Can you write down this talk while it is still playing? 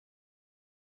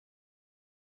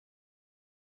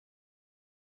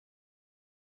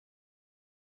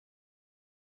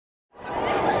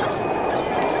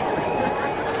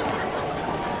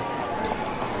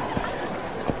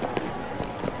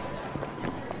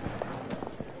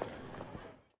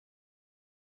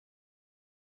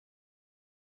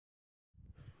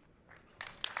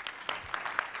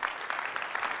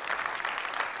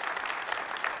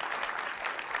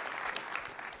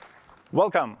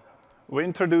Welcome. We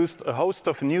introduced a host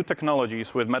of new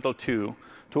technologies with Metal 2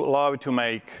 to allow you to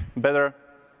make better,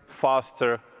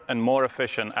 faster, and more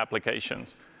efficient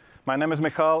applications. My name is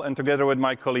Michal, and together with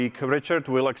my colleague Richard,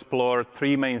 we'll explore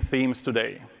three main themes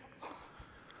today.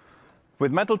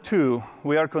 With Metal 2,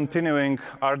 we are continuing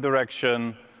our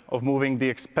direction of moving the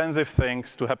expensive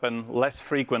things to happen less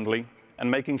frequently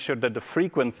and making sure that the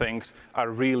frequent things are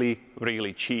really,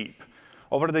 really cheap.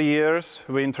 Over the years,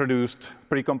 we introduced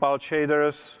precompiled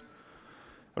shaders,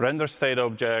 render state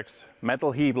objects,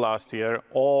 metal heap last year,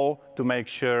 all to make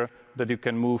sure that you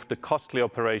can move the costly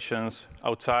operations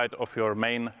outside of your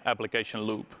main application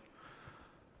loop.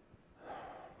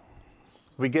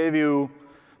 We gave you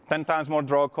 10 times more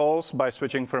draw calls by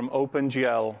switching from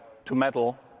OpenGL to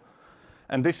Metal.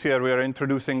 And this year, we are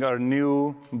introducing our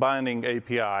new binding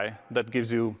API that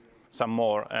gives you some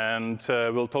more. And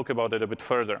we'll talk about it a bit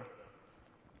further.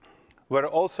 We're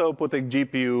also putting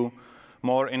GPU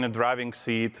more in a driving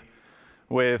seat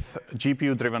with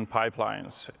GPU-driven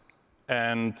pipelines.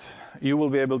 And you will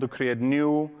be able to create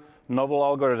new, novel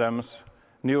algorithms,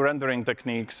 new rendering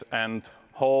techniques, and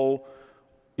whole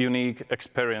unique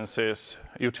experiences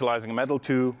utilizing Metal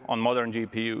 2 on modern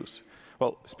GPUs.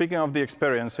 Well, speaking of the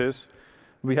experiences,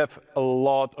 we have a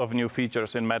lot of new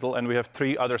features in Metal, and we have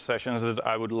 3 other sessions that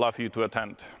I would love you to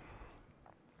attend.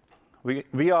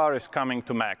 VR is coming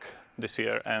to Mac this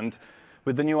year, and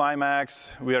with the new iMacs,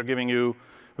 we are giving you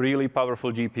really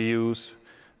powerful GPUs.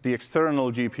 The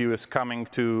external GPU is coming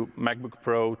to MacBook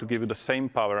Pro to give you the same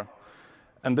power,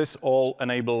 and this all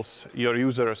enables your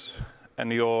users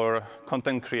and your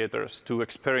content creators to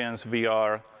experience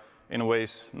VR in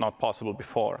ways not possible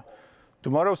before.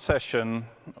 Tomorrow's session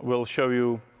will show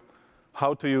you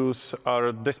how to use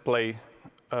our display,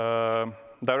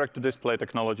 direct-to-display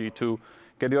technology to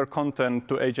get your content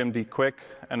to HMD quick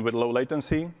and with low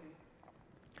latency.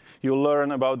 You'll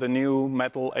learn about the new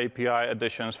Metal API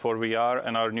additions for VR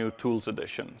and our new tools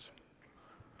additions.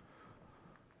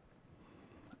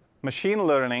 Machine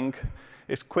learning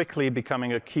is quickly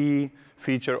becoming a key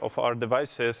feature of our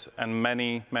devices and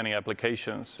many, many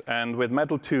applications. And with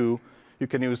Metal 2, you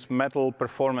can use Metal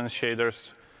performance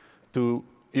shaders to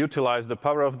utilize the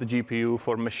power of the GPU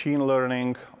for machine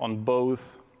learning on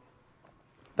both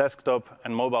desktop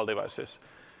and mobile devices.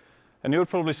 And you're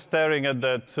probably staring at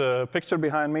that picture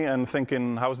behind me and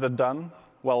thinking, how's that done?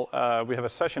 Well, we have a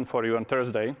session for you on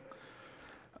Thursday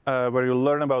where you'll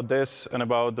learn about this and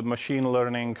about the machine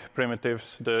learning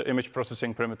primitives, the image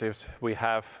processing primitives we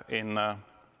have in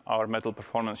our Metal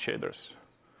performance shaders.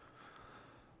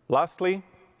 Lastly,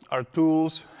 our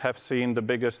tools have seen the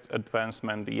biggest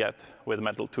advancement yet with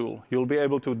Metal Tool. You'll be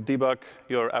able to debug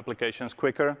your applications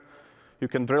quicker. You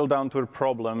can drill down to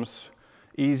problems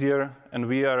easier, and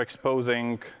we are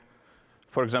exposing,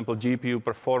 for example, GPU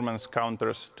performance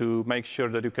counters to make sure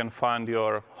that you can find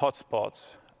your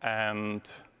hotspots and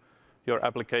your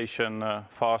application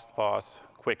fast paths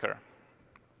quicker.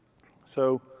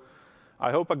 So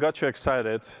I hope I got you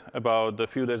excited about the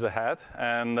few days ahead,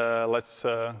 and let's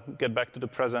get back to the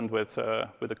present with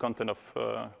the content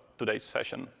of today's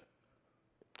session.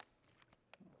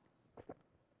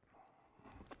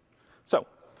 So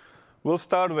we'll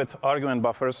start with argument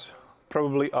buffers,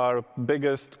 probably our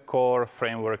biggest core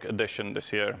framework addition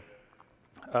this year.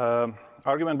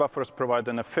 Argument buffers provide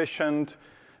an efficient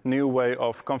new way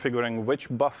of configuring which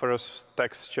buffers,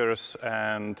 textures,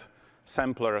 and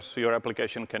samplers your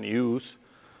application can use,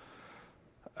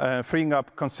 freeing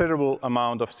up considerable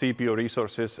amount of CPU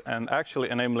resources and actually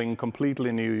enabling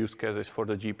completely new use cases for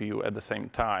the GPU at the same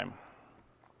time.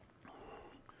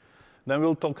 Then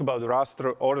we'll talk about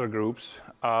raster order groups,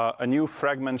 a new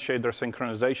fragment shader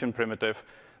synchronization primitive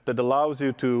that allows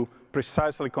you to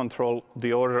precisely control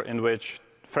the order in which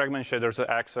fragment shaders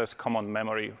access common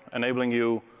memory, enabling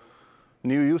you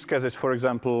new use cases, for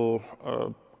example,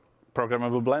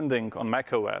 programmable blending on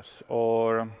macOS,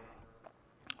 or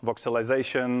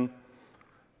voxelization,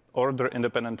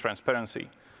 order-independent transparency.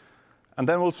 And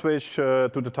then we'll switch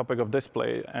to the topic of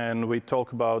display, and we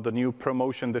talk about the new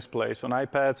ProMotion displays on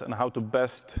iPads and how to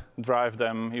best drive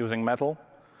them using Metal.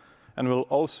 And we'll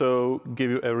also give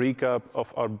you a recap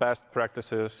of our best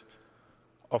practices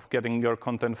of getting your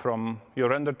content from your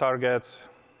render targets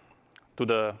to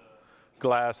the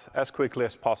glass as quickly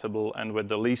as possible and with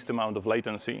the least amount of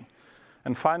latency.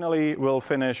 And finally, we'll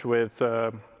finish with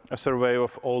a survey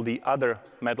of all the other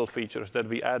Metal features that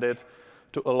we added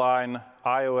to align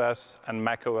iOS and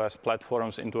macOS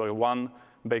platforms into a one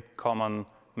big common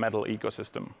Metal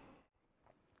ecosystem.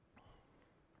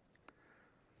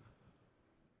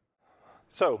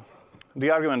 So, the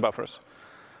argument buffers.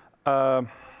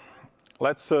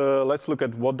 let's look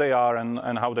at what they are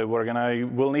and how they work. And I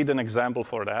will need an example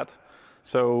for that.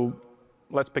 So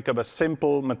let's pick up a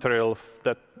simple material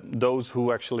that those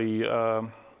who actually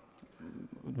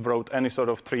wrote any sort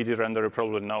of 3D renderer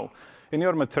probably know. In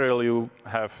your material, you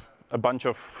have a bunch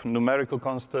of numerical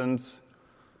constants,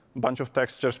 a bunch of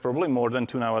textures, probably more than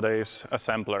 2 nowadays, a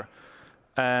sampler.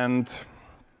 And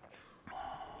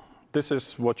this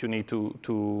is what you need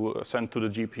to send to the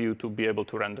GPU to be able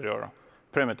to render your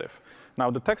primitive. Now,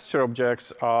 the texture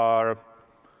objects are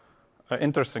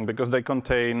interesting because they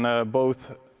contain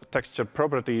both texture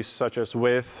properties such as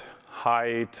width,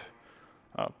 height,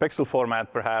 pixel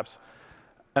format perhaps,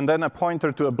 and then a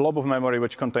pointer to a blob of memory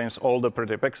which contains all the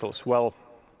pretty pixels. Well,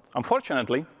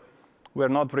 unfortunately, we're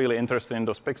not really interested in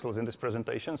those pixels in this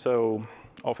presentation, so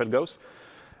off it goes.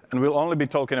 And we'll only be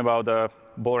talking about the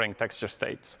boring texture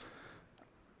states.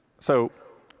 So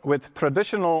with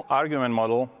traditional argument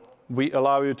model, we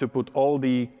allow you to put all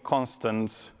the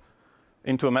constants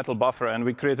into a metal buffer, and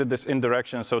we created this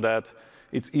indirection so that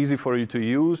it's easy for you to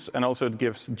use, and also it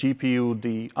gives GPU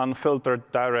the unfiltered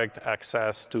direct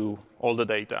access to all the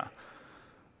data.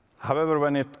 However,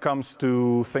 when it comes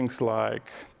to things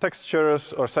like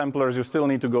textures or samplers, you still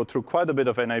need to go through quite a bit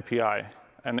of an API.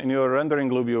 And in your rendering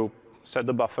loop, you set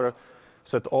the buffer,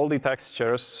 set all the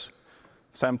textures,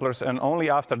 samplers, and only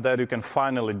after that you can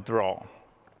finally draw.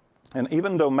 And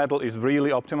even though Metal is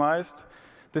really optimized,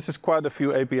 this is quite a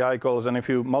few API calls, and if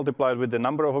you multiply it with the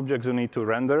number of objects you need to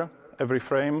render every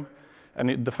frame,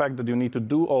 and the fact that you need to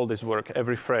do all this work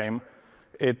every frame,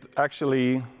 it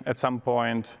actually, at some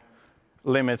point,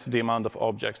 limits the amount of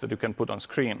objects that you can put on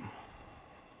screen.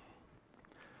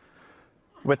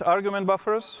 With argument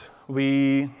buffers,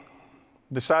 we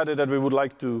decided that we would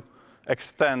like to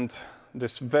extend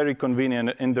this very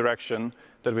convenient indirection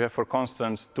that we have for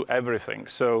constants to everything.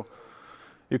 So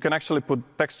you can actually put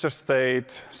texture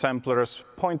state, samplers,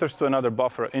 pointers to another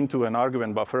buffer into an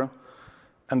argument buffer.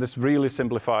 And this really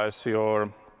simplifies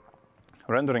your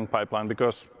rendering pipeline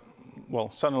because,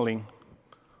 well, suddenly,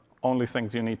 only thing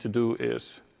you need to do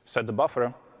is set the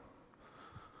buffer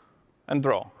and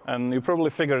draw. And you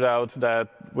probably figured out that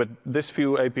with this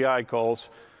few API calls,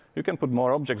 you can put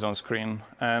more objects on screen.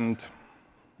 And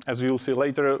as you'll see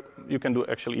later, you can do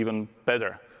actually even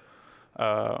better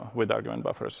with argument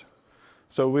buffers.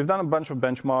 So we've done a bunch of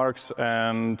benchmarks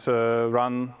and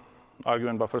run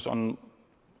argument buffers on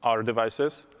our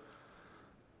devices.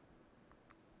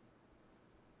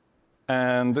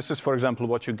 And this is, for example,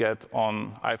 what you get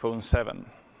on iPhone 7.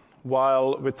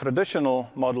 While with traditional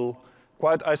model,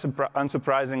 quite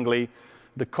unsurprisingly,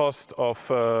 the cost of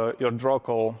your draw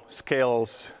call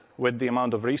scales with the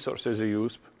amount of resources you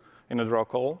use in a draw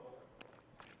call.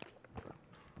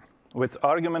 With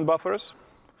argument buffers,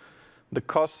 the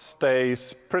cost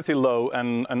stays pretty low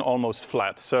and almost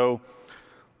flat. So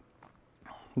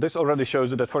this already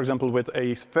shows you that, for example, with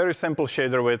a very simple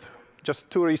shader with just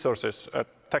 2 resources, a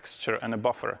texture and a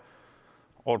buffer,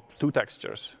 or 2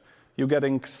 textures, you're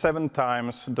getting 7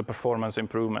 times the performance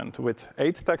improvement. With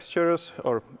 8 textures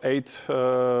or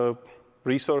 8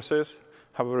 resources,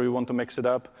 however you want to mix it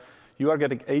up, you are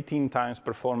getting 18 times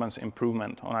performance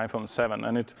improvement on iPhone 7.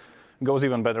 And it goes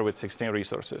even better with 16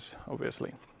 resources,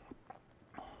 obviously.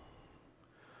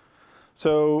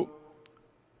 So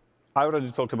I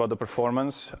already talked about the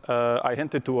performance. I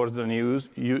hinted towards the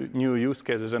new use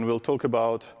cases, and we'll talk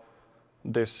about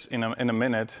this in a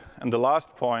minute. And the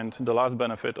last point, the last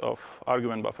benefit of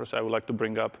argument buffers I would like to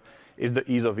bring up is the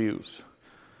ease of use.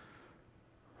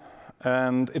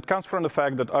 And it comes from the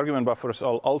fact that argument buffers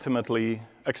are ultimately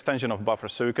extension of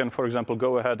buffers. So you can, for example,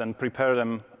 go ahead and prepare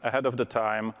them ahead of the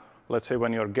time, let's say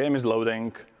when your game is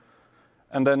loading,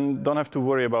 and then don't have to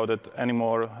worry about it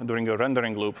anymore during your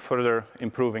rendering loop, further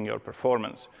improving your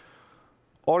performance.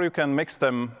 Or you can mix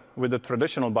them with the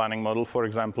traditional binding model, for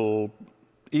example,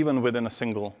 even within a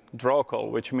single draw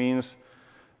call, which means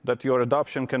that your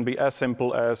adoption can be as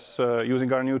simple as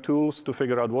using our new tools to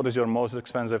figure out what is your most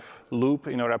expensive loop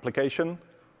in your application,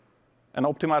 and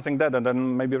optimizing that, and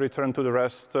then maybe return to the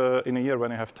rest in a year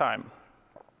when you have time.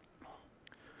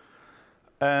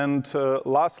 And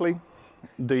lastly,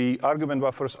 the argument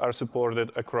buffers are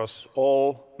supported across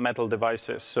all Metal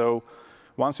devices. So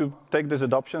once you take this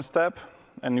adoption step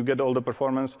and you get all the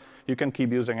performance, you can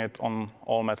keep using it on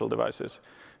all Metal devices.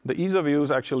 The ease of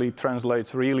use actually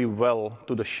translates really well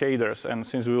to the shaders. And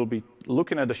since we will be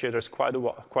looking at the shaders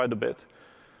quite a bit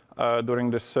during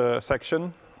this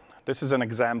section, this is an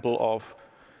example of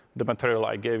the material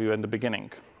I gave you in the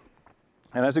beginning.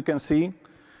 And as you can see,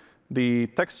 the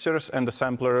textures and the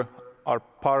sampler are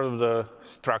part of the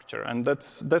structure. And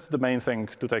that's the main thing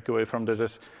to take away from this,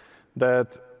 is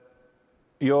that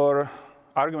your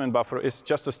argument buffer is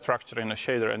just a structure in a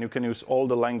shader, and you can use all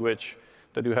the language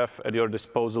that you have at your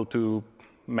disposal to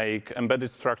make embedded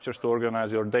structures to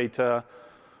organize your data,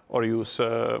 or use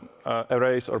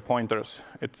arrays or pointers.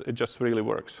 It just really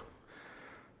works.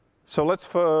 So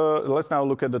let's now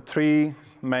look at the three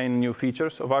main new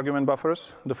features of argument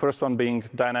buffers. The first one being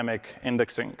dynamic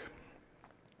indexing.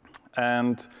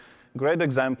 And a great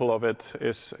example of it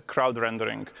is crowd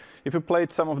rendering. If you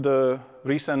played some of the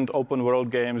recent open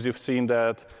world games, you've seen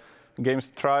that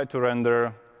games try to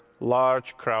render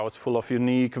large crowds full of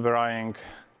unique, varying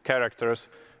characters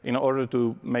in order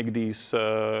to make these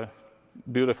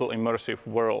beautiful, immersive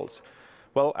worlds.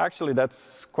 Well, actually,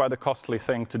 that's quite a costly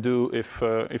thing to do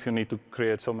if you need to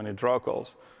create so many draw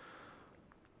calls.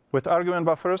 With argument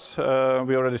buffers,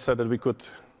 we already said that we could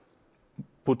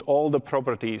put all the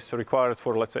properties required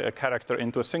for, let's say, a character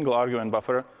into a single argument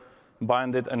buffer,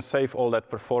 bind it, and save all that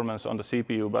performance on the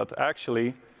CPU. But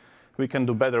actually, we can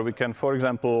do better. We can, for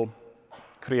example,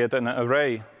 create an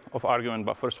array of argument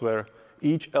buffers where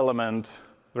each element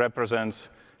represents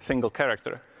a single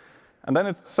character. And then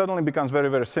it suddenly becomes very,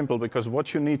 very simple, because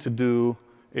what you need to do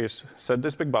is set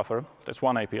this big buffer. That's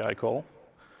one API call.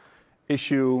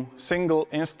 Issue single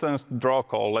instance draw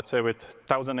call, let's say with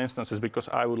 1,000 instances, because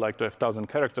I would like to have 1,000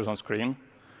 characters on screen.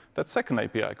 That's second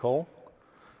API call.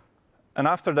 And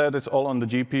after that, it's all on the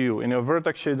GPU. In your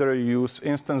vertex shader, you use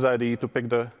instance ID to pick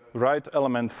the right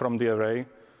element from the array,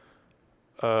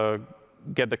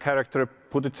 get the character,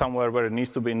 put it somewhere where it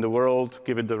needs to be in the world,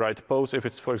 give it the right pose, if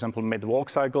it's, for example, mid-walk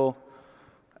cycle.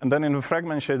 And then in the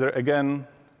fragment shader, again,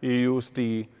 you use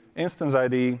the instance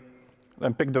ID,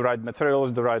 then pick the right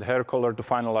materials, the right hair color to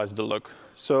finalize the look.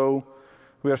 So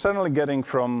we are suddenly getting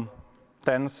from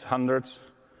tens, hundreds,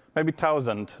 maybe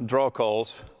 1,000 draw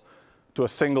calls to a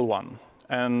single one.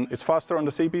 And it's faster on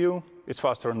the CPU, it's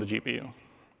faster on the GPU.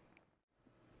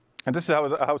 And this is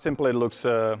how simple it looks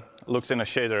in a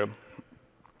shader.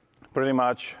 Pretty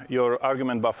much, your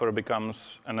argument buffer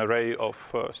becomes an array of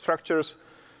structures.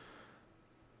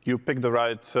 You pick the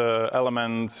right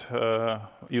element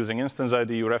using instance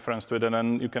ID, you reference to it, and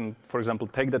then you can, for example,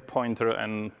 take that pointer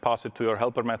and pass it to your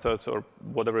helper methods or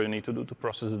whatever you need to do to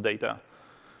process the data.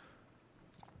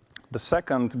 The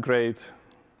second great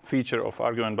feature of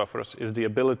argument buffers is the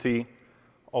ability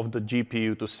of the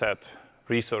GPU to set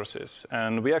resources.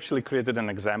 And we actually created an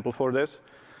example for this.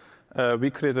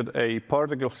 We created a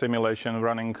particle simulation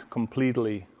running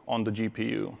completely on the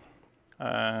GPU.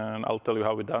 And I'll tell you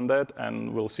how we've done that,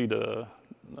 and we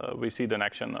see it in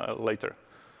action later.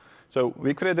 So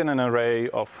we created an array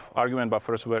of argument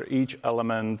buffers where each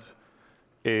element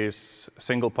is a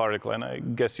single particle. And I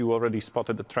guess you already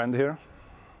spotted the trend here.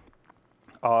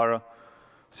 Our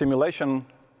simulation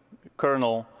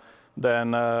kernel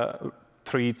then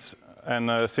treats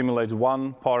and simulates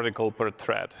one particle per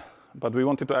thread. But we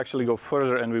wanted to actually go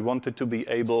further, and we wanted to be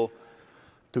able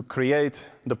to create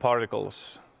the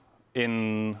particles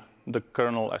in the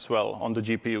kernel as well on the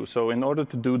GPU. So in order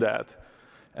to do that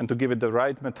and to give it the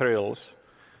right materials,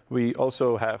 we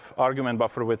also have argument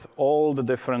buffer with all the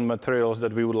different materials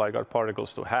that we would like our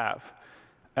particles to have.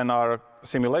 And our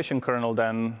simulation kernel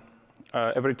then,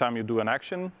 every time you do an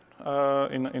action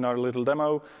in our little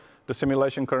demo, the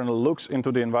simulation kernel looks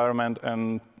into the environment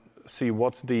and see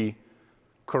what's the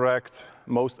correct,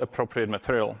 most appropriate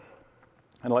material.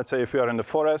 And let's say if we are in the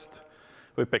forest,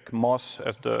 we pick moss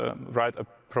as the right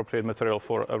appropriate material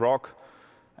for a rock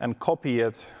and copy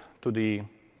it to the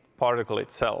particle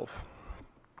itself.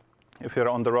 If you're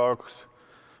on the rocks,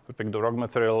 we pick the rock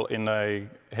material. In a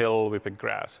hill, we pick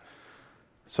grass.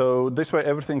 So this way,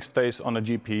 everything stays on a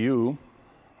GPU.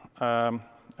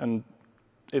 And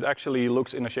it actually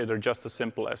looks in a shader just as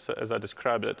simple as I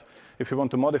described it. If you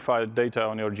want to modify data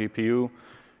on your GPU,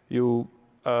 you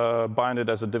bind it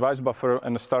as a device buffer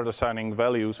and start assigning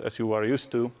values as you are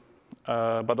used to.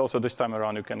 But also this time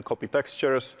around, you can copy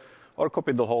textures or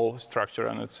copy the whole structure,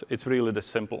 and it's really this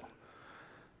simple.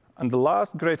 And the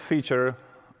last great feature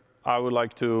I would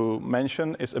like to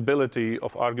mention is ability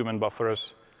of argument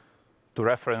buffers to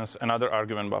reference another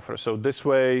argument buffer. So this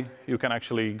way, you can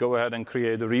actually go ahead and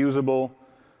create reusable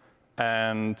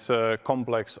and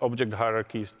complex object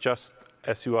hierarchies just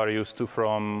as you are used to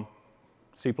from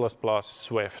C++,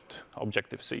 Swift,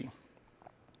 Objective-C.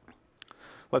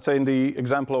 Let's say in the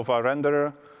example of our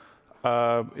renderer,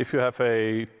 if you have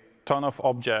a ton of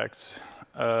objects,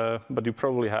 but you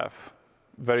probably have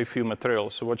very few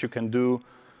materials. So what you can do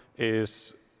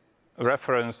is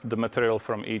reference the material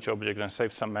from each object and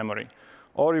save some memory.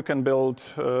 Or you can build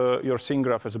your scene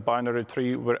graph as a binary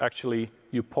tree where actually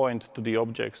you point to the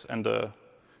objects and the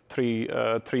tree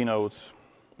nodes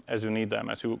as you need them,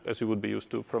 as you would be used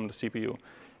to from the CPU.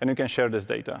 And you can share this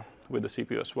data with the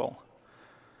CPU as well.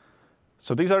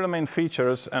 So these are the main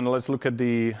features, and let's look at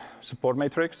the support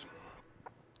matrix.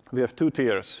 We have 2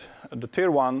 tiers. The tier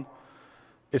 1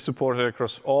 is supported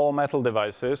across all Metal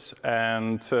devices,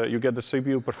 and you get the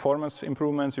CPU performance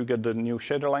improvements, you get the new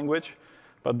shader language,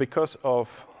 but because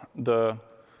of the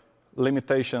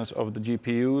limitations of the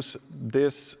GPUs,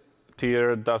 this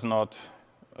tier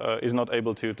is not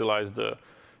able to utilize the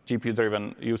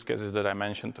GPU-driven use cases that I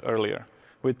mentioned earlier.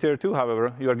 With tier 2,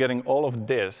 however, you are getting all of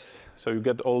this, so you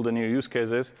get all the new use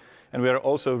cases, and we are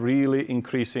also really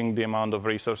increasing the amount of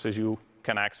resources you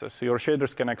can access. Your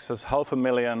shaders can access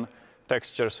 500,000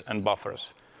 textures and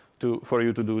buffers for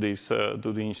you to do these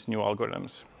new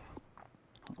algorithms.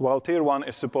 While tier 1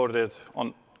 is supported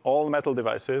on all Metal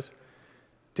devices,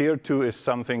 tier 2 is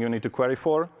something you need to query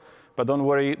for, but don't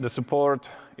worry, the support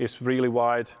is really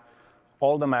wide.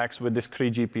 All the Macs with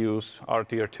discrete GPUs are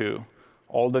tier 2.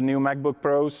 All the new MacBook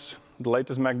Pros, the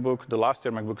latest MacBook, the last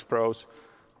year MacBook Pros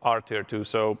are tier 2,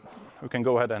 so we can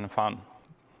go ahead and have fun.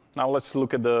 Now let's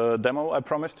look at the demo I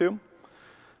promised you.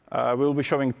 We'll be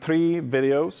showing 3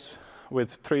 videos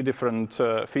with 3 different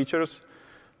features.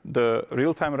 The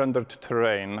real-time rendered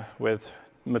terrain with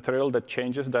material that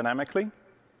changes dynamically.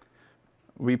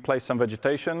 We place some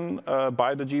vegetation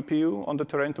by the GPU on the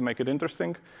terrain to make it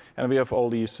interesting. And we have all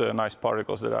these nice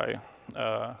particles that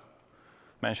I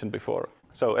mentioned before.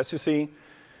 So as you see,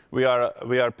 we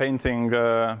are painting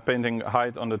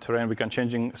height on the terrain. We can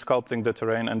sculpting the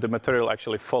terrain, and the material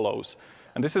actually follows.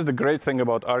 And this is the great thing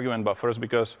about argument buffers,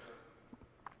 because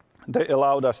they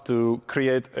allowed us to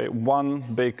create one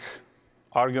big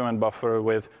argument buffer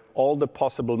with all the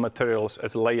possible materials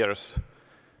as layers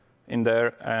in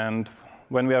there. And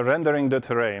when we are rendering the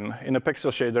terrain in a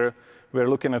pixel shader, we're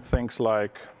looking at things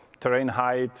like terrain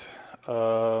height,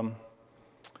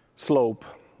 slope,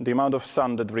 the amount of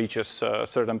sun that reaches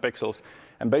certain pixels.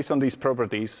 And based on these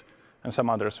properties and some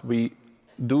others, we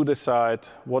do decide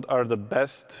what are the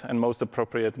best and most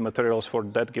appropriate materials for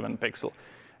that given pixel.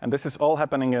 And this is all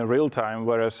happening in real time,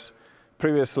 whereas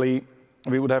previously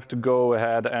we would have to go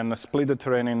ahead and split the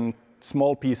terrain in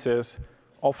small pieces,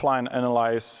 offline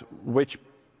analyze which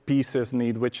pieces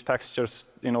need which textures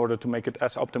in order to make it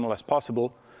as optimal as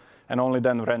possible, and only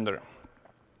then render.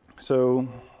 So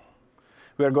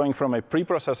we are going from a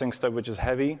pre-processing step, which is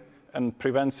heavy and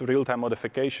prevents real-time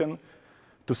modification,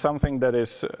 to something that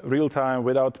is real-time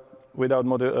without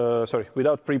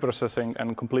pre-processing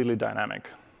and completely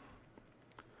dynamic.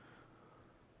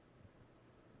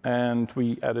 And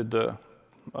we added the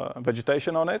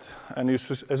vegetation on it. And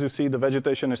as you see, the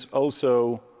vegetation is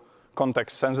also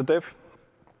context sensitive.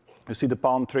 You see the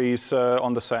palm trees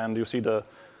on the sand. You see the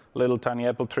little tiny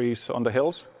apple trees on the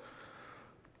hills.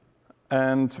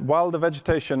 And while the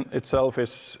vegetation itself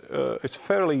is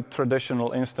fairly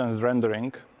traditional instance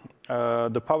rendering,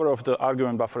 the power of the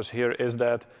argument buffers here is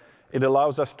that it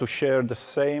allows us to share the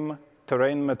same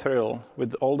terrain material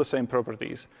with all the same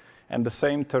properties and the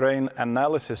same terrain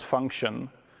analysis function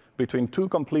between 2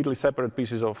 completely separate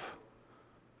pieces of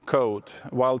code.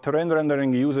 While terrain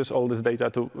rendering uses all this data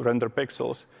to render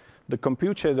pixels, the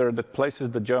compute shader that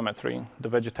places the geometry, the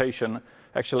vegetation,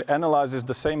 actually analyzes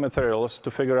the same materials to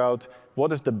figure out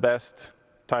what is the best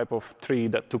type of tree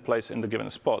that to place in the given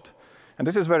spot. And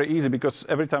this is very easy because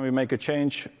every time we make a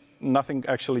change, nothing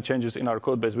actually changes in our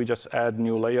code base. We just add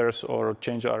new layers or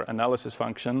change our analysis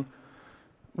function.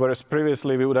 Whereas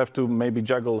previously, we would have to maybe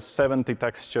juggle 70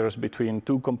 textures between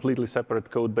 2 completely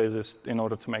separate code bases in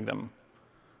order to make them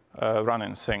run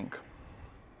in sync.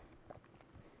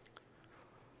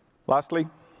 Lastly,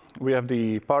 we have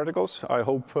the particles. I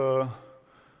hope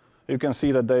you can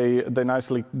see that they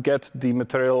nicely get the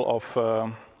material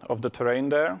of the terrain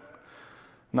there.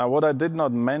 Now, what I did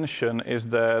not mention is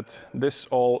that this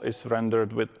all is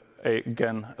rendered with,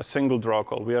 again, a single draw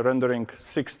call. We are rendering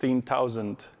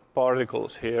 16,000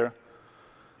 particles here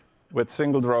with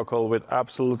single draw call with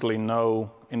absolutely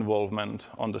no involvement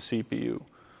on the CPU.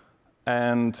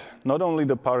 And not only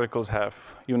the particles have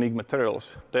unique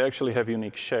materials, they actually have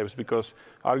unique shapes because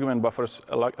argument buffers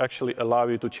actually allow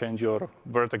you to change your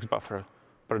vertex buffer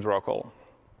per draw call.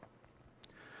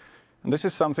 And this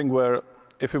is something where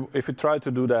if we try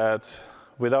to do that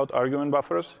without argument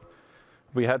buffers,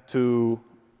 we had to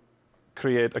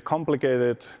create a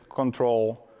complicated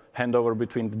control handover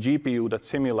between the GPU that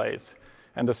simulates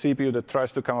and the CPU that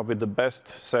tries to come up with the best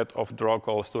set of draw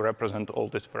calls to represent all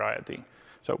this variety.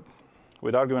 So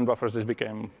with argument buffers, this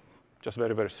became just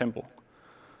very, very simple.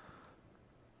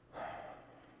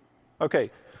 OK,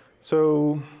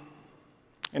 so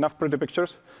enough pretty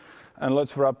pictures. And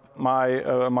let's wrap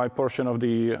my portion of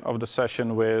the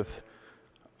session with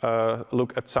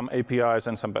look at some APIs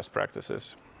and some best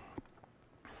practices.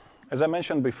 As I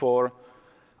mentioned before,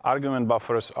 argument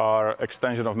buffers are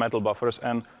extension of metal buffers,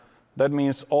 and that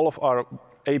means all of our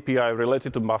API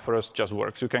related to buffers just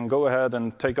works. You can go ahead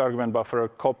and take argument buffer,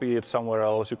 copy it somewhere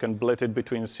else. You can blit it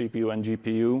between CPU and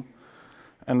GPU.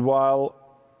 And while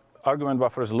argument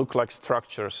buffers look like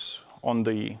structures on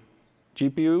the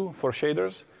GPU for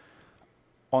shaders,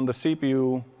 on the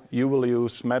CPU, you will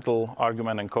use metal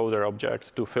argument encoder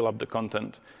object to fill up the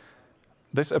content.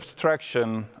 This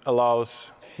abstraction allows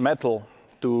metal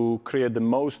to create the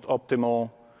most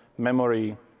optimal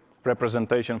memory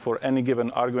representation for any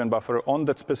given argument buffer on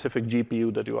that specific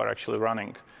GPU that you are actually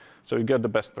running. So you get the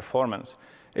best performance.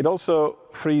 It also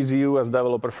frees you as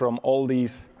developer from all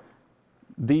these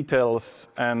details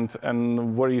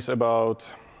and worries about,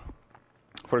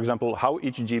 for example, how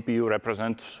each GPU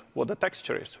represents what the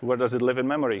texture is. Where does it live in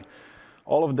memory?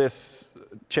 All of this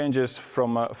changes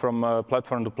from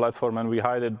platform to platform, and we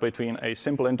hide it between a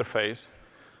simple interface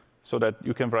so that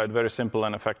you can write very simple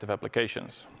and effective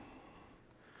applications.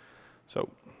 So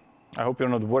I hope you're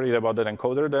not worried about that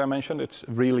encoder that I mentioned. It's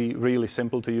really, really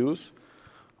simple to use.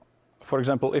 For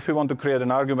example, if you want to create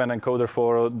an argument encoder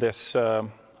for this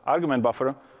argument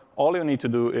buffer, all you need to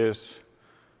do is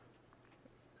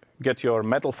get your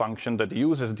metal function that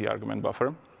uses the argument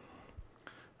buffer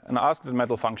and ask the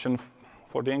metal function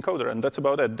for the encoder. And that's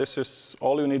about it. This is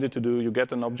all you needed to do. You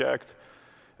get an object,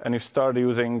 and you start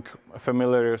using a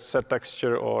familiar set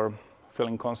texture or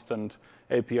filling constant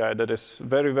API that is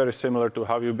very, very similar to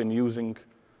how you've been using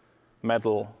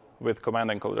metal with command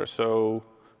encoder. So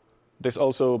this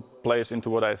also plays into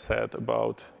what I said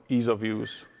about ease of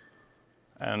use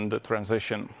and the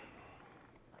transition.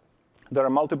 There are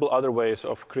multiple other ways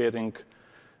of creating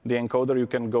the encoder. You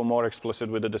can go more explicit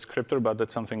with the descriptor, but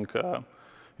that's something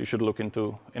you should look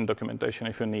into in documentation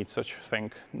if you need such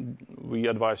thing. We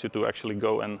advise you to actually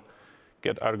go and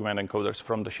get argument encoders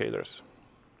from the shaders.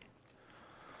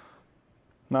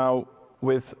 Now,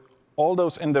 with all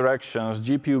those indirections,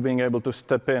 GPU being able to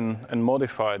step in and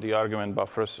modify the argument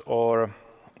buffers, or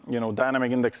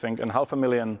dynamic indexing and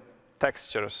 500,000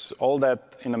 textures, all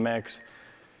that in a mix,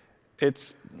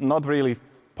 it's not really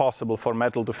possible for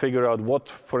metal to figure out what,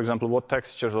 for example, what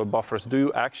textures or buffers do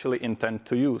you actually intend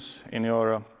to use in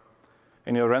your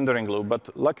rendering loop. But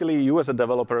luckily, you as a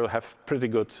developer have pretty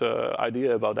good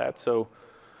idea about that. So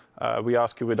we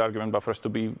ask you with argument buffers to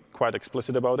be quite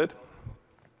explicit about it.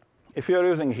 If you're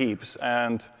using heaps,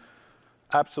 and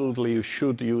absolutely you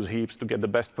should use heaps to get the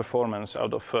best performance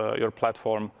out of your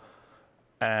platform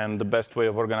and the best way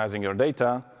of organizing your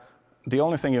data, the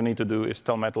only thing you need to do is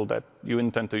tell metal that you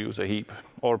intend to use a heap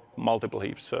or multiple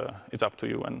heaps. It's up to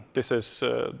you. And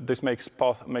this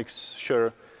makes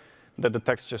sure that the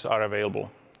textures are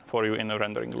available for you in a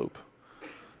rendering loop.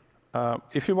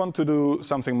 If you want to do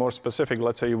something more specific,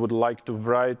 let's say you would like to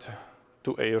write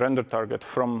to a render target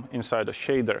from inside a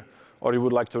shader, or you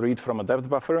would like to read from a depth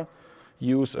buffer,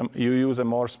 you use a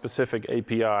more specific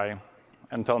API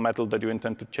and tell metal that you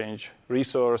intend to change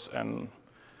resource and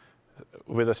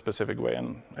with a specific way.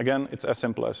 And again, it's as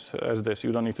simple as this.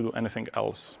 You don't need to do anything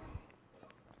else.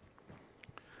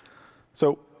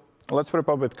 So let's wrap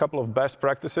up with a couple of best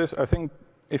practices. I think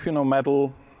if you know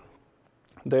metal,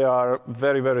 they are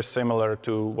very, very similar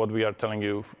to what we are telling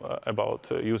you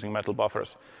about using metal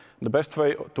buffers. The best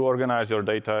way to organize your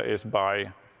data is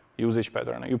by usage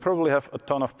pattern. You probably have a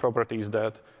ton of properties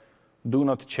that do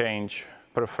not change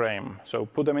per frame. So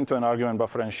put them into an argument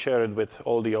buffer and share it with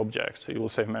all the objects. You will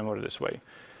save memory this way.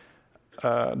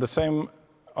 On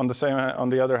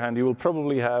the other hand, you will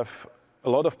probably have a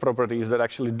lot of properties that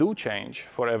actually do change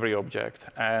for every object,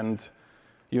 and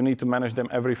you need to manage them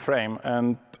every frame.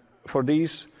 And for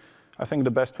these, I think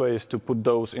the best way is to put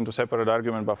those into separate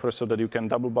argument buffers so that you can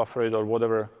double buffer it or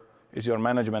whatever is your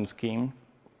management scheme,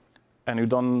 and you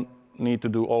don't need to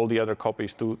do all the other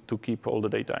copies to keep all the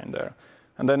data in there.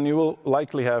 And then you will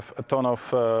likely have a ton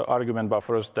of argument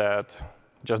buffers that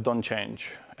just don't change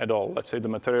at all. Let's say the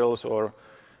materials or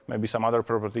maybe some other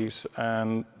properties.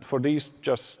 And for these,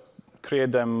 just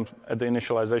create them at the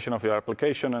initialization of your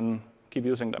application and keep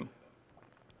using them.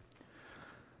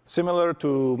 Similar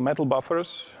to metal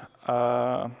buffers,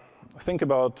 think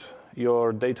about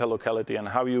your data locality and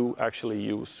how you actually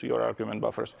use your argument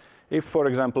buffers. If, for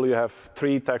example, you have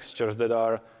 3 textures that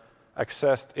are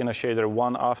accessed in a shader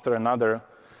one after another,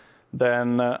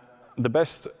 then the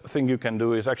best thing you can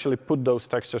do is actually put those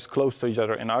textures close to each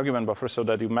other in argument buffers so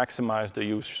that you maximize the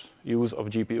use of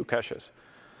GPU caches.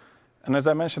 And as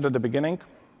I mentioned at the beginning,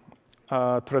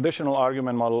 traditional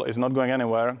argument model is not going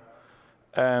anywhere.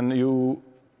 And you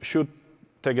should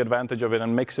take advantage of it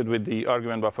and mix it with the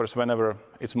argument buffers whenever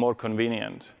it's more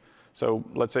convenient. So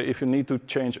let's say if you need to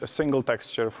change a single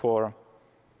texture for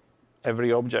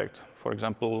every object, for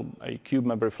example, a cube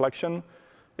map reflection,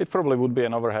 it probably would be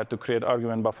an overhead to create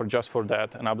argument buffer just for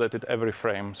that and update it every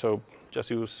frame. So just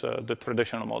use the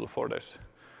traditional model for this.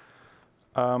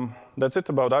 That's it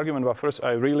about argument buffers.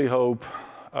 I really hope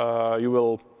you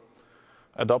will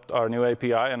adopt our new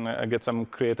API and get some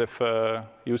creative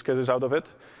use cases out of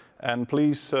it. And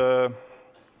please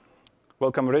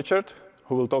welcome Richard,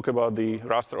 who will talk about the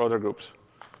raster order groups.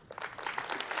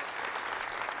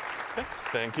 Okay,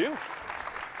 thank you.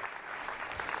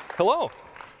 Hello.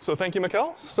 So thank you,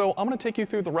 Mikkel. So I'm going to take you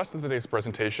through the rest of today's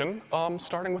presentation,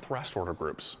 starting with raster order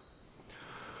groups.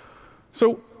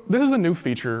 So this is a new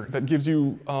feature that gives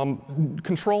you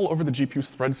control over the GPU's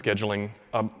thread scheduling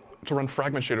to run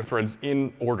fragment shader threads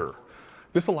in order.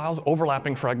 This allows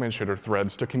overlapping fragment shader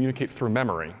threads to communicate through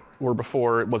memory, where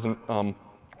before it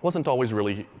wasn't always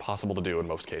really possible to do in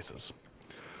most cases.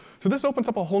 So this opens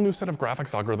up a whole new set of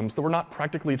graphics algorithms that were not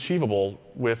practically achievable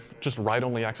with just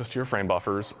write-only access to your frame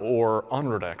buffers or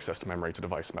on-road access to memory to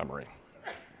device memory.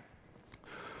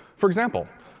 For example,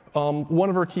 one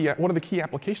of the key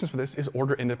applications for this is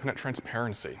order-independent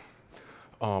transparency.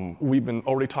 We've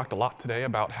already talked a lot today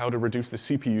about how to reduce the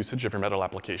CPU usage of your metal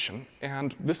application,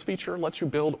 and this feature lets you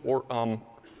build an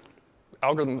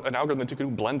algorithm to do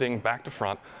blending back to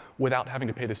front without having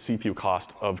to pay the CPU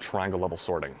cost of triangle-level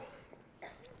sorting.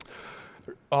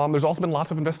 There's also been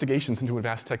lots of investigations into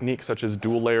advanced techniques such as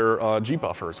dual-layer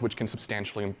G-buffers, which can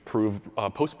substantially improve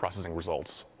post-processing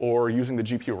results, or using the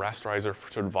GPU rasterizer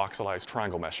to voxelize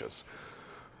triangle meshes.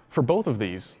 For both of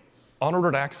these,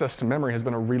 unordered access to memory has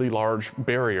been a really large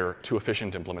barrier to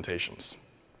efficient implementations.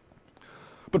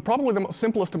 But probably the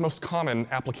simplest and most common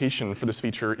application for this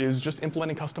feature is just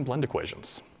implementing custom blend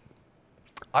equations.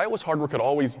 iOS hardware could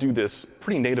always do this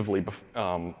pretty natively, but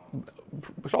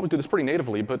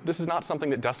this is not something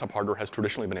that desktop hardware has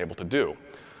traditionally been able to do.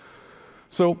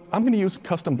 So I'm going to use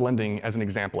custom blending as an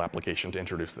example application to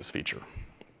introduce this feature.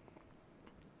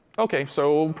 OK,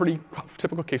 so pretty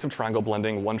typical case of triangle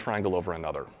blending, one triangle over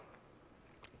another.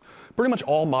 Pretty much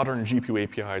all modern GPU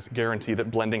APIs guarantee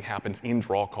that blending happens in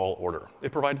draw-call order.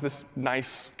 It provides this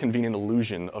nice, convenient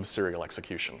illusion of serial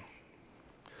execution.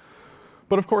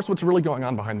 But of course, what's really going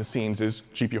on behind the scenes is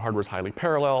GPU hardware is highly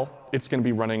parallel. It's going to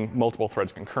be running multiple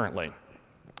threads concurrently.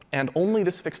 And only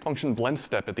this fixed function blend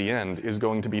step at the end is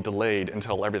going to be delayed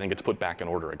until everything gets put back in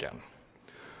order again.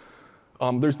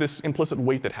 There's this implicit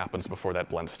wait that happens before that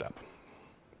blend step.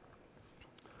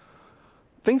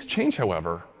 Things change,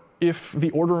 however, if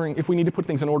we need to put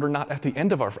things in order not after the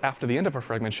end of our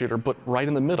fragment shader, but right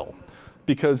in the middle.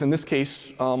 Because in this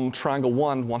case, triangle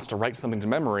 1 wants to write something to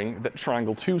memory that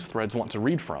triangle 2's threads want to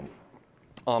read from.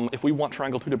 If we want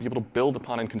triangle 2 to be able to build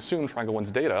upon and consume triangle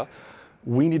 1's data,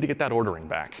 we need to get that ordering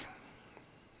back.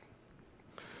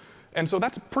 And so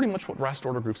that's pretty much what raster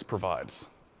order groups provides.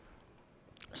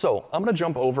 So I'm going to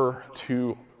jump over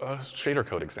to a shader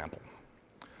code example.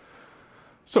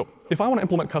 So if I want to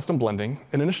implement custom blending,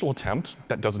 an initial attempt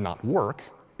that does not work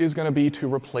is going to be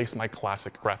to replace my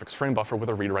classic graphics frame buffer with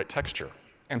a read-write texture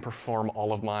and perform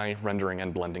all of my rendering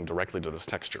and blending directly to this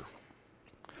texture.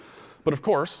 But of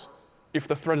course, if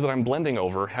the threads that I'm blending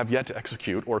over have yet to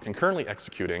execute or concurrently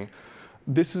executing,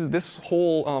 this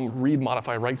whole read,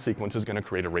 modify, write sequence is going to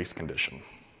create a race condition.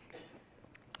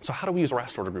 So how do we use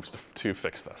raster order groups to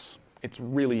fix this? It's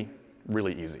really,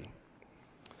 really easy.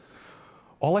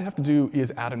 All I have to do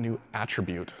is add a new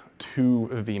attribute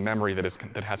to the memory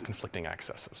that has conflicting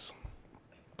accesses.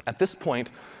 At this point,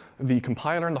 the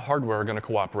compiler and the hardware are going to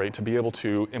cooperate to be able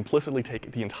to implicitly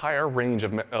take the entire range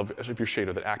of your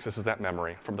shader that accesses that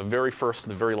memory from the very first to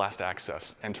the very last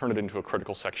access and turn it into a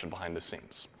critical section behind the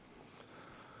scenes.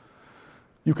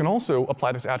 You can also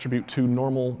apply this attribute to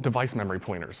normal device memory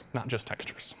pointers, not just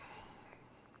textures.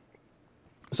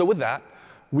 So with that,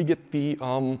 we get the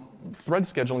thread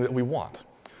scheduling that we want.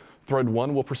 Thread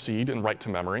 1 will proceed and write to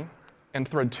memory, and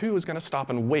thread 2 is going to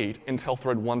stop and wait until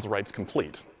thread 1's write's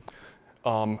complete,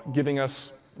 giving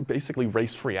us basically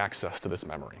race-free access to this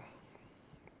memory.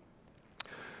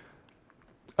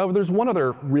 There's one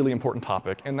other really important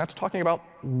topic, and that's talking about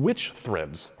which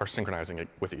threads are synchronizing it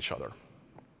with each other.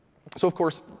 So of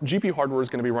course, GPU hardware is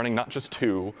going to be running not just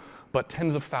 2, but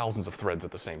tens of thousands of threads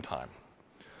at the same time.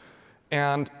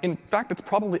 And in fact, it's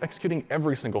probably executing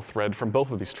every single thread from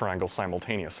both of these triangles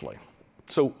simultaneously.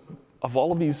 So of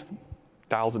all of these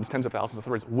thousands, tens of thousands of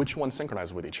threads, which ones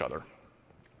synchronize with each other?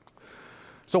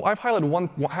 So I've highlighted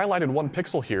one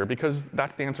pixel here because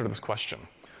that's the answer to this question.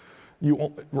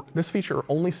 This feature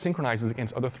only synchronizes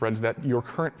against other threads that your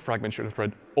current fragment shader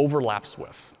thread overlaps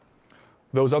with.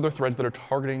 Those other threads that are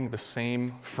targeting the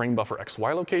same frame buffer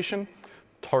XY location,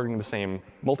 targeting the same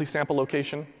multi-sample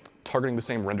location, targeting the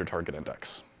same render target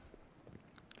index.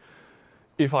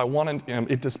 If I wanted,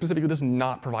 it specifically does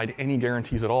not provide any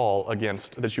guarantees at all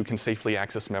against that you can safely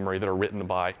access memory that are written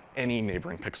by any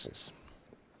neighboring pixels.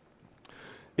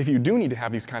 If you do need to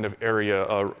have these kind of area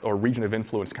or region of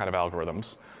influence kind of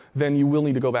algorithms, then you will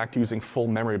need to go back to using full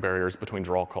memory barriers between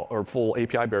draw call, or full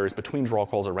API barriers between draw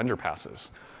calls or render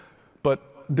passes.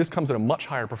 But this comes at a much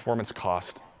higher performance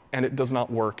cost, and it does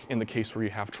not work in the case where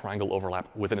you have triangle overlap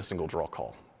within a single draw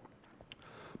call.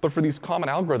 But for these common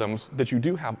algorithms that you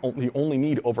do have, you only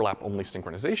need overlap-only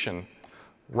synchronization,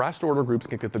 Rast order groups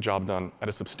can get the job done at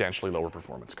a substantially lower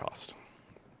performance cost.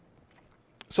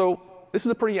 So this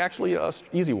is a pretty actually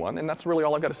easy one, and that's really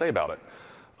all I've got to say about it.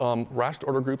 Rast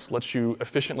order groups lets you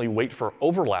efficiently wait for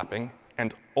overlapping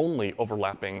and only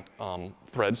overlapping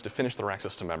threads to finish their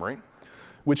access to memory,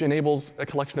 which enables a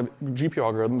collection of GPU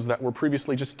algorithms that were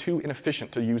previously just too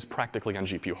inefficient to use practically on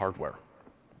GPU hardware.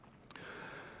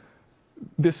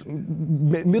 This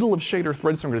middle of shader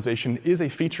thread synchronization is a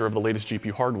feature of the latest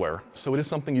GPU hardware, so it is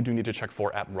something you do need to check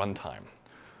for at runtime.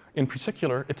 In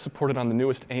particular, it's supported on the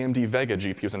newest AMD Vega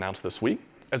GPUs announced this week,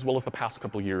 as well as the past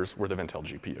couple years' worth of Intel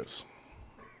GPUs.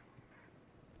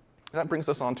 That brings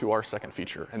us on to our second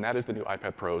feature, and that is the new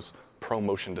iPad Pro's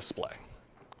ProMotion display.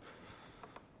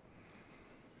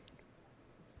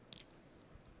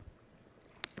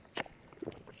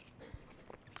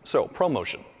 So,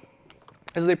 ProMotion.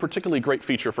 This is a particularly great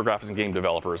feature for graphics and game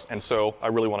developers, and so I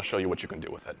really want to show you what you can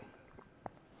do with it.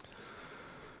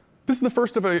 This is the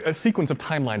first of a sequence of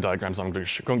timeline diagrams I'm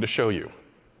going to show you,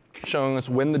 showing us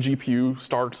when the GPU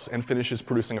starts and finishes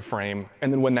producing a frame,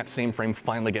 and then when that same frame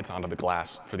finally gets onto the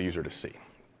glass for the user to see.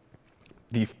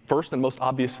 The first and most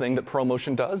obvious thing that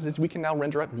ProMotion does is we can now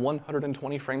render at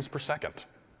 120 frames per second.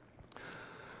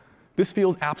 This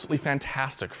feels absolutely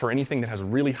fantastic for anything that has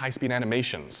really high-speed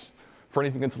animations, for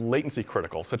anything that's latency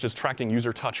critical, such as tracking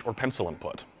user touch or pencil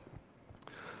input.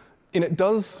 And it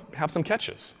does have some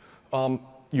catches.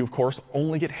 You, of course,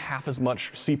 only get half as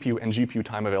much CPU and GPU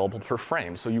time available per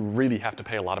frame, so you really have to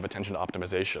pay a lot of attention to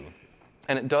optimization.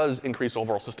 And it does increase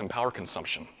overall system power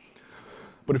consumption.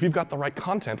 But if you've got the right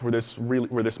content where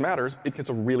this matters, it gets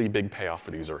a really big payoff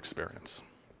for the user experience.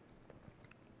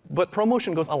 But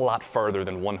ProMotion goes a lot farther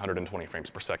than 120 frames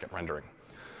per second rendering.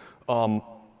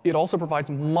 It also provides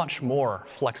much more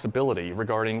flexibility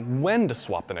regarding when to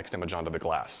swap the next image onto the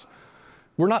glass.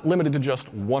 We're not limited to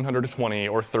just 120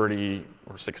 or 30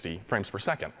 or 60 frames per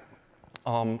second.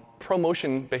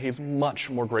 ProMotion behaves much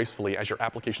more gracefully as your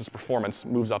application's performance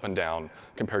moves up and down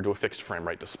compared to a fixed frame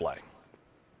rate display.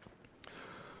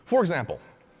 For example,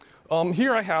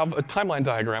 here I have a timeline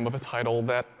diagram of a title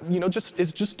that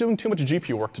is just doing too much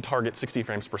GPU work to target 60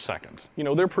 frames per second.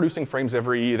 They're producing frames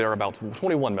they're about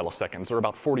 21 milliseconds or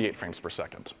about 48 frames per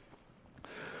second.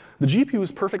 The GPU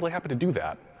is perfectly happy to do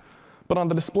that. But on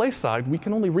the display side, we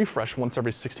can only refresh once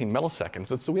every 16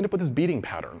 milliseconds, and so we end up with this beating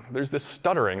pattern. There's this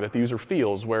stuttering that the user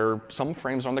feels where some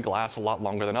frames are on the glass a lot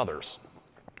longer than others.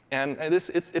 And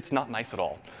it's not nice at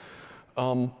all.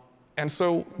 And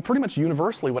so pretty much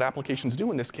universally what applications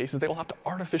do in this case is they will have to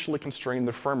artificially constrain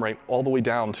the frame rate all the way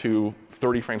down to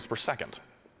 30 frames per second.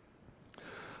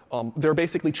 They're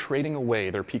basically trading away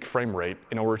their peak frame rate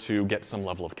in order to get some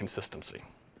level of consistency.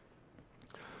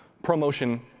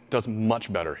 ProMotion does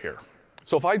much better here.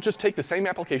 So if I just take the same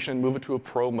application and move it to a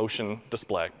ProMotion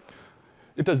display,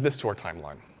 it does this to our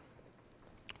timeline.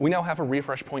 We now have a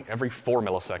refresh point every 4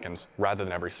 milliseconds rather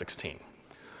than every 16.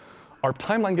 Our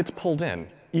timeline gets pulled in,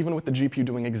 even with the GPU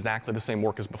doing exactly the same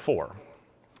work as before.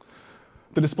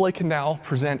 The display can now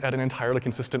present at an entirely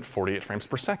consistent 48 frames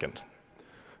per second.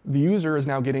 The user is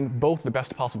now getting both the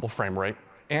best possible frame rate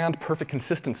and perfect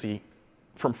consistency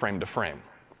from frame to frame.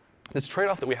 This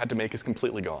trade-off that we had to make is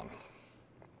completely gone.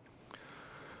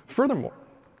 Furthermore,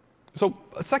 so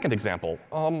a second example,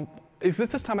 is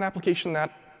this time an application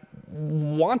that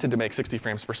wanted to make 60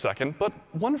 frames per second, but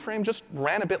one frame just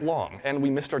ran a bit long, and we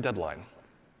missed our deadline.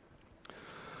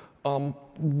 On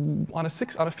a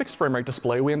fixed frame rate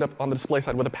display, we end up on the display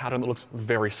side with a pattern that looks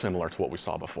very similar to what we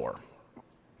saw before.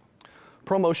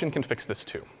 ProMotion can fix this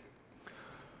too.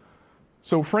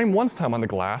 So frame 1's time on the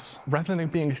glass, rather than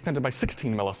being extended by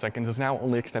 16 milliseconds, is now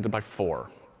only extended by 4.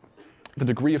 The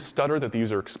degree of stutter that the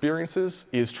user experiences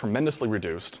is tremendously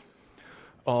reduced.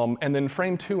 And then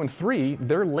frame 2 and 3,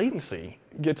 their latency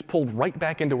gets pulled right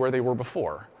back into where they were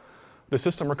before. The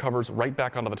system recovers right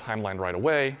back onto the timeline right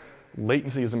away.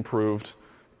 Latency is improved.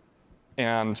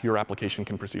 and your application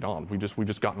can proceed on. We've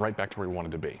just gotten right back to where we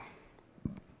wanted to be.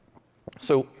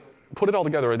 So put it all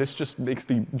together, this just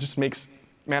makes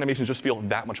animations just feel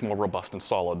that much more robust and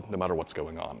solid no matter what's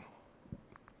going on.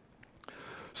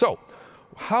 So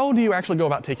how do you actually go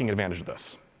about taking advantage of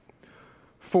this?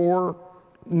 For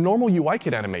normal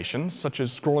UIKit animations, such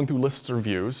as scrolling through lists or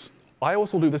views,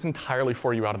 iOS will do this entirely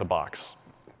for you out of the box.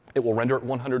 It will render at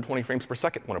 120 frames per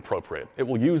second when appropriate. It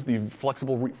will use the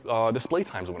flexible display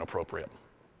times when appropriate.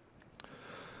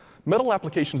 Metal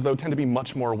applications, though, tend to be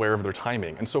much more aware of their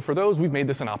timing. And so for those, we've made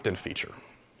this an opt-in feature.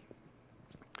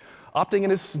 Opting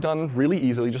in is done really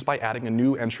easily just by adding a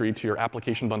new entry to your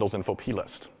application bundles info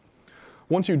plist.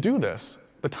 Once you do this,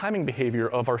 the timing behavior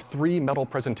of our 3 Metal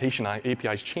presentation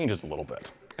APIs changes a little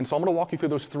bit. And so I'm going to walk you through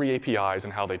those 3 APIs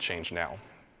and how they change now.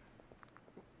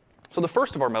 So the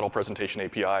first of our Metal presentation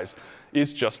APIs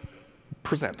is just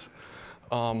present.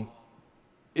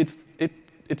 It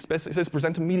says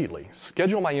present immediately.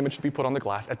 Schedule my image to be put on the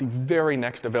glass at the very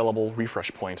next available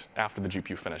refresh point after the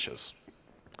GPU finishes.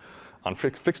 On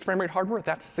fixed frame rate hardware,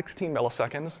 that's 16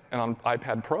 milliseconds. And on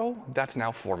iPad Pro, that's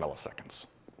now 4 milliseconds.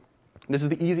 This is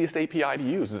the easiest API to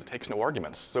use, as it takes no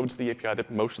arguments. So it's the API that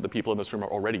most of the people in this room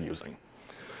are already using.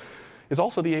 It's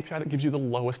also the API that gives you the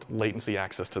lowest latency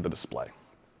access to the display.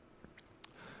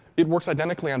 It works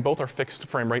identically on both our fixed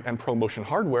frame rate and ProMotion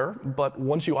hardware, but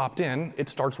once you opt in, it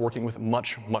starts working with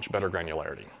much, much better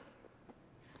granularity.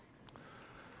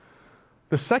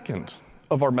 The second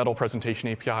of our Metal presentation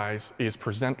APIs is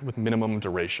present with minimum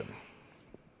duration.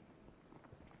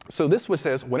 So this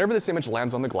says, whenever this image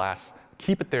lands on the glass,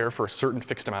 keep it there for a certain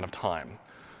fixed amount of time.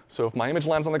 So if my image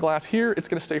lands on the glass here, it's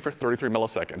going to stay for 33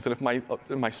 milliseconds. And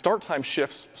if my start time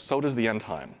shifts, so does the end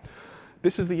time.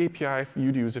 This is the API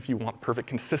you'd use if you want perfect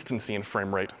consistency in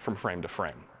frame rate from frame to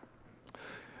frame.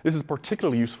 This is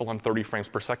particularly useful on 30 frames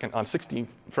per second, on 60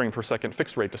 frames per second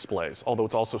fixed rate displays, although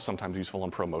it's also sometimes useful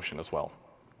on ProMotion as well.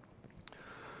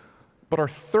 But our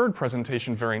third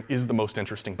presentation variant is the most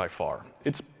interesting by far.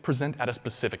 It's present at a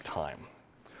specific time.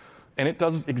 And it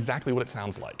does exactly what it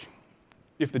sounds like.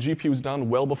 If the GPU is done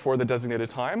well before the designated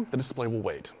time, the display will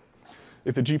wait.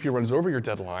 If the GPU runs over your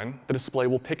deadline, the display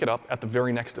will pick it up at the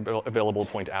very next available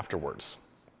point afterwards.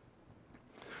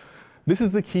 This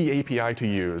is the key API to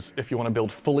use if you want to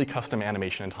build fully custom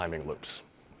animation and timing loops.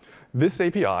 This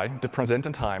API, to present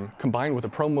in time, combined with a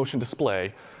ProMotion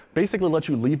display, basically lets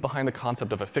you leave behind the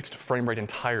concept of a fixed frame rate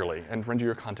entirely and render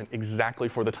your content exactly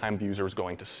for the time the user is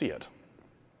going to see it.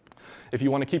 If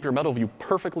you want to keep your Metal view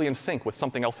perfectly in sync with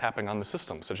something else happening on the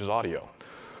system, such as audio,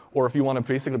 or if you want to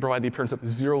basically provide the appearance of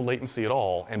 0 latency at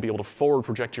all and be able to forward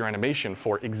project your animation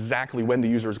for exactly when the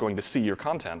user is going to see your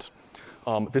content,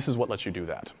 this is what lets you do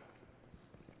that.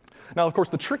 Now, of course,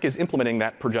 the trick is implementing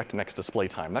that project next display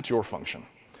time. That's your function.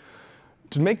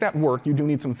 To make that work, you do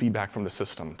need some feedback from the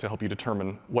system to help you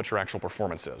determine what your actual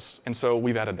performance is. And so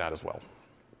we've added that as well.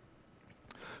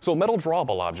 So a Metal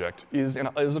drawable object is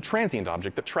a transient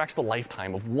object that tracks the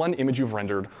lifetime of one image you've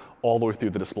rendered all the way through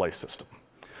the display system.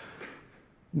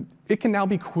 It can now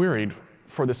be queried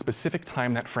for the specific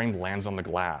time that frame lands on the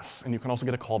glass, and you can also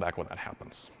get a callback when that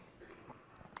happens.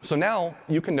 So now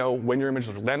you can know when your images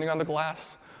are landing on the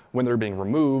glass, when they're being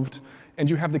removed, and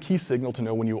you have the key signal to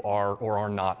know when you are or are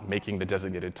not making the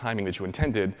designated timing that you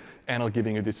intended, and it'll give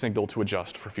you the signal to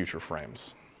adjust for future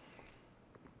frames.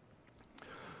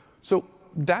 So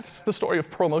that's the story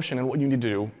of ProMotion and what you need to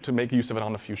do to make use of it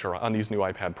on these new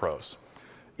iPad Pros.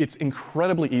 It's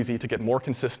incredibly easy to get more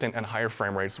consistent and higher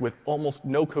frame rates with almost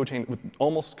no code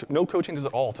changes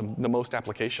at all to the most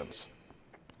applications.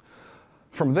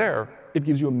 From there, it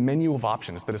gives you a menu of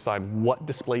options to decide what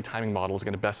display timing model is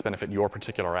going to best benefit your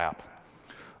particular app.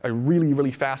 A really,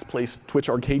 really fast-paced Twitch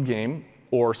arcade game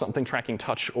or something tracking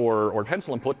touch or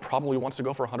pencil input probably wants to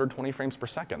go for 120 frames per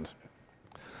second.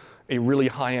 A really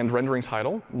high-end rendering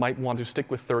title might want to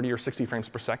stick with 30 or 60 frames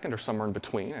per second or somewhere in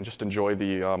between and just enjoy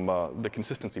the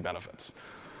consistency benefits.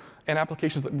 And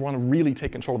applications that want to really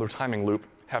take control of their timing loop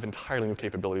have entirely new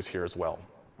capabilities here as well.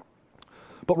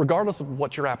 But regardless of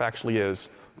what your app actually is,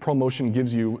 ProMotion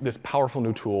gives you this powerful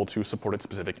new tool to support its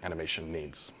specific animation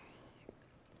needs.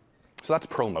 So that's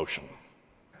ProMotion.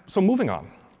 So moving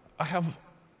on, I have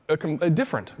a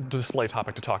different display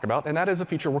topic to talk about, and that is a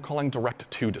feature we're calling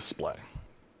Direct-to-Display.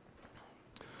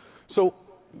 So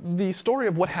the story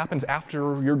of what happens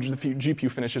after your GPU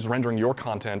finishes rendering your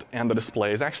content and the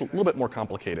display is actually a little bit more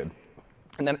complicated.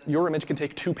 And then your image can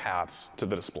take 2 paths to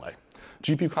the display: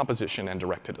 GPU composition and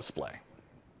direct-to-display.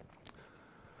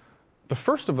 The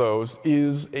first of those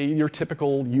is your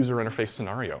typical user interface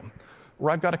scenario,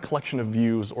 where I've got a collection of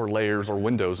views or layers or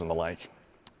windows and the like.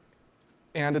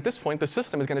 And at this point, the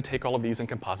system is going to take all of these and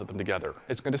composite them together.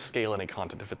 It's going to scale any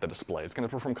content to fit the display. It's going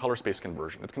to perform color space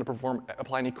conversion. It's going to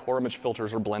apply any core image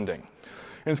filters or blending.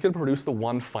 And it's going to produce the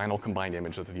one final combined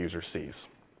image that the user sees.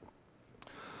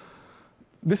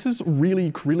 This is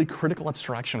really, really critical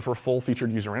abstraction for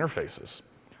full-featured user interfaces.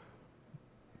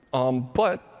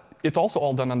 But it's also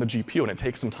all done on the GPU, and it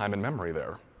takes some time and memory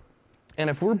there. And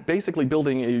if we're basically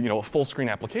building a full-screen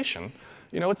application,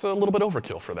 it's a little bit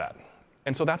overkill for that.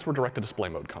 And so that's where direct-to-display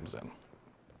mode comes in.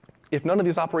 If none of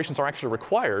these operations are actually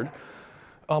required,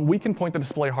 we can point the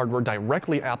display hardware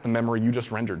directly at the memory you just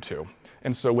rendered to,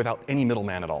 and so without any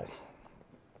middleman at all.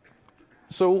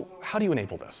 So how do you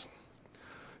enable this?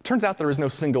 Turns out there is no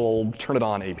single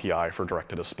turn-it-on API for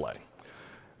direct-to-display.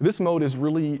 This mode is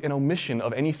really an omission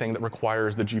of anything that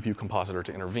requires the GPU compositor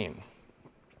to intervene.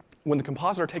 When the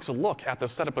compositor takes a look at the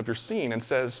setup of your scene and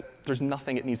says there's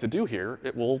nothing it needs to do here,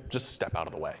 it will just step out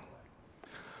of the way.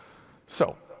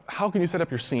 So how can you set up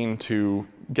your scene to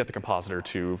get the compositor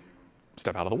to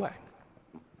step out of the way?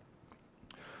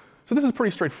 So this is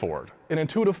pretty straightforward. An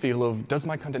intuitive feel of does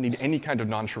my content need any kind of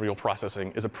non-trivial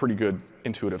processing is a pretty good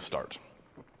intuitive start.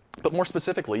 But more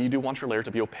specifically, you do want your layer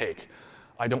to be opaque.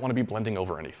 I don't want to be blending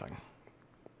over anything.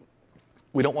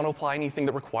 We don't want to apply anything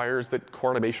that requires that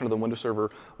core animation of the Windows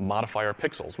server modify our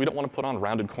pixels. We don't want to put on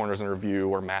rounded corners in our view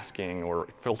or masking or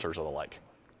filters or the like.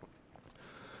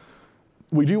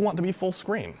 We do want to be full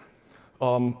screen.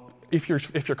 If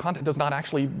your content does not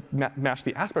actually match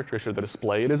the aspect ratio of the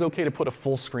display, it is OK to put a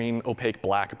full screen opaque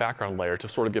black background layer to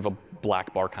sort of give a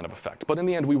black bar kind of effect. But in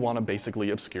the end, we want to basically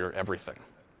obscure everything.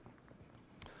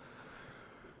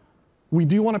 We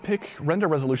do want to pick render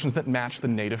resolutions that match the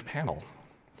native panel.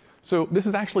 So this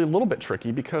is actually a little bit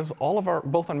tricky because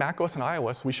both on macOS and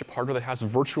iOS, we ship hardware that has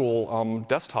virtual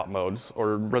desktop modes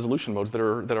or resolution modes that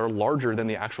are larger than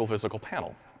the actual physical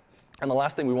panel. And the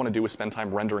last thing we want to do is spend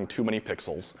time rendering too many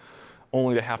pixels,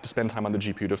 only to have to spend time on the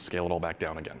GPU to scale it all back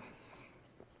down again.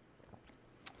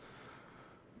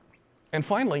 And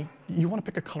finally, you want to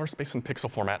pick a color space and pixel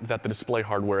format that the display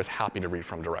hardware is happy to read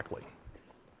from directly.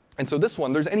 And so this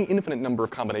one, there's any infinite number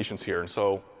of combinations here. And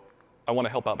so I want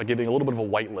to help out by giving a little bit of a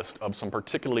whitelist of some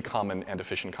particularly common and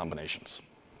efficient combinations.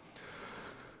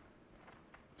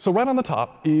 So right on the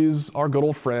top is our good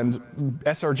old friend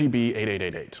sRGB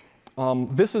 8888.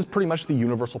 This is pretty much the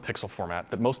universal pixel format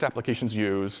that most applications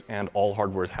use and all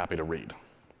hardware is happy to read.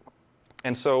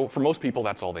 And so for most people,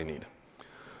 that's all they need.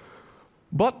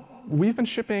 But we've been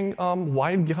shipping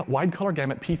wide color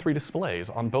gamut P3 displays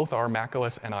on both our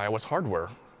macOS and iOS hardware.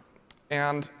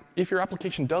 And if your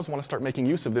application does want to start making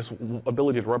use of this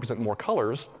ability to represent more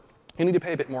colors, you need to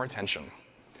pay a bit more attention.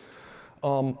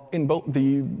 In both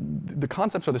the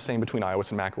concepts are the same between iOS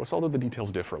and macOS, although the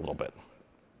details differ a little bit.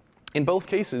 In both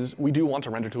cases, we do want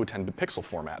to render to a 10-bit pixel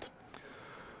format.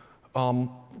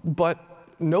 But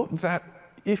note that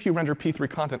if you render P3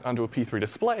 content onto a P3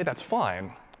 display, that's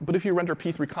fine. But if you render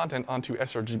P3 content onto an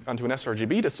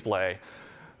sRGB display,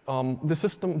 the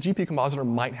system GPU compositor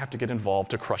might have to get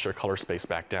involved to crush your color space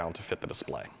back down to fit the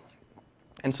display.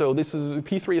 And so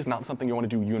P3 is not something you want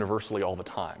to do universally all the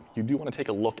time. You do want to take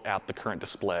a look at the current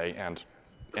display and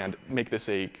make this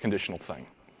a conditional thing.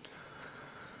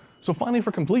 So finally,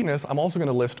 for completeness, I'm also going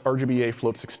to list RGBA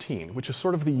float 16, which is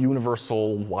sort of the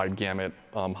universal wide gamut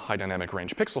high dynamic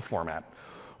range pixel format.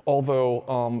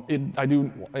 Although it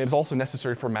is also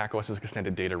necessary for macOS's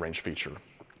extended data range feature.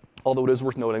 Although it is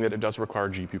worth noting that it does require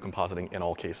GPU compositing in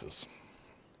all cases.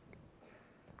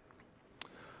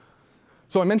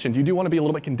 So I mentioned you do want to be a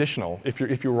little bit conditional if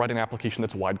you're writing an application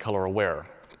that's wide color aware.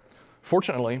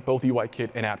 Fortunately, both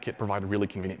UIKit and AppKit provide really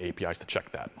convenient APIs to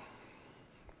check that.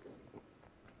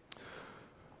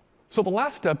 So the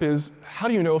last step is, how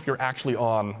do you know if you're actually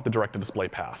on the direct-to-display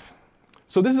path?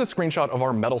 So this is a screenshot of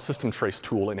our Metal System Trace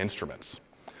tool in Instruments.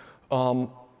 And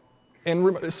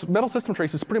Metal System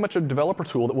Trace is pretty much a developer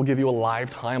tool that will give you a live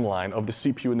timeline of the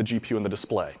CPU and the GPU and the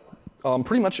display.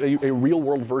 Pretty much a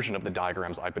real-world version of the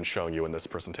diagrams I've been showing you in this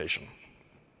presentation.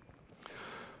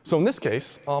 So in this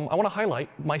case, I want to highlight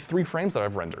my 3 frames that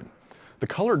I've rendered. The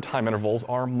colored time intervals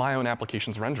are my own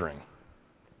application's rendering.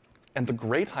 And the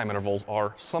gray time intervals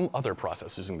are some other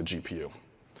process using the GPU.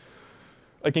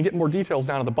 I can get more details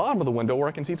down at the bottom of the window where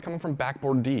I can see it's coming from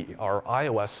backboard D, our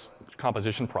iOS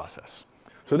composition process.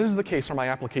 So this is the case where my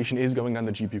application is going down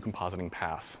the GPU compositing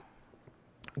path.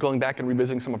 Going back and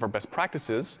revisiting some of our best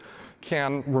practices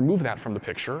can remove that from the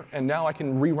picture, and now I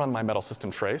can rerun my Metal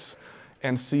System Trace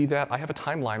and see that I have a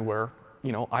timeline where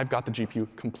I've got the GPU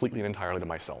completely and entirely to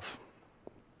myself.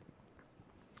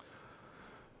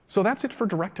 So that's it for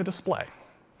direct-to-display.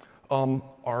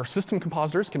 Our system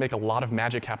compositors can make a lot of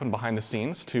magic happen behind the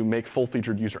scenes to make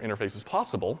full-featured user interfaces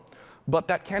possible, but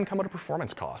that can come at a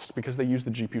performance cost because they use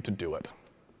the GPU to do it.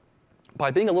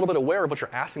 By being a little bit aware of what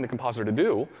you're asking the compositor to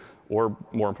do, or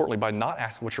more importantly, by not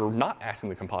asking what you're not asking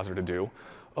the compositor to do,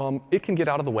 it can get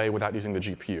out of the way without using the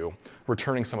GPU,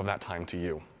 returning some of that time to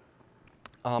you.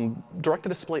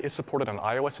 Direct-to-display is supported on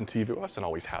iOS and tvOS and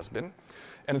always has been,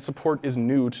 and its support is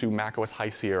new to macOS High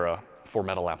Sierra for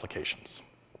Metal applications.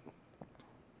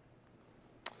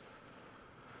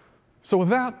 So with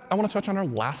that, I want to touch on our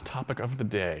last topic of the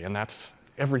day, and that's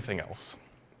everything else.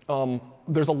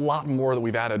 There's a lot more that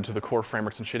we've added to the core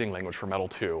frameworks and shading language for Metal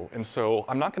 2, and so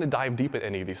I'm not going to dive deep at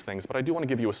any of these things, but I do want to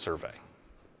give you a survey.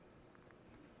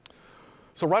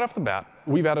 So right off the bat,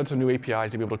 we've added some new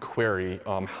APIs to be able to query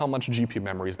how much GPU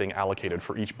memory is being allocated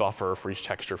for each buffer, for each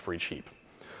texture, for each heap.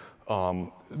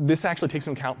 This actually takes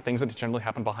into account things that generally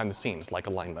happen behind the scenes, like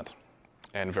alignment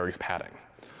and various padding.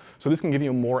 So this can give you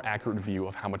a more accurate view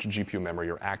of how much GPU memory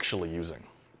you're actually using.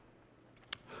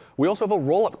 We also have a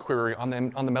roll-up query on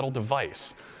the Metal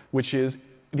device, which is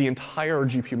the entire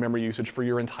GPU memory usage for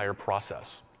your entire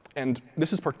process. And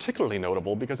this is particularly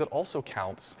notable because it also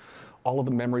counts all of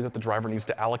the memory that the driver needs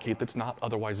to allocate that's not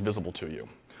otherwise visible to you.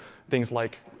 Things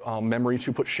like memory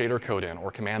to put shader code in,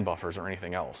 or command buffers, or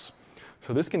anything else.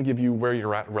 So this can give you where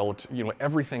you're at relative,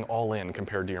 everything all in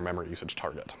compared to your memory usage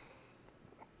target.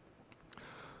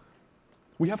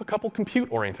 We have a couple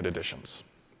compute-oriented additions.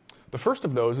 The first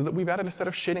of those is that we've added a set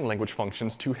of shading language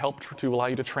functions to help to allow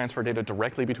you to transfer data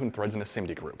directly between threads in a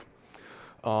SIMD group.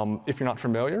 If you're not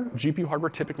familiar, GPU hardware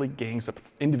typically gangs up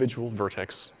individual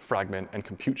vertex, fragment, and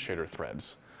compute shader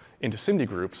threads into SIMD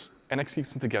groups and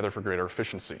executes them together for greater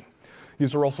efficiency.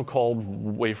 These are also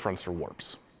called wavefronts or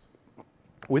warps.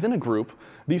 Within a group,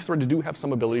 these threads do have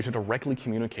some ability to directly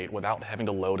communicate without having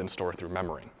to load and store through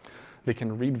memory. They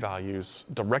can read values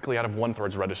directly out of one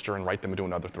thread's register and write them into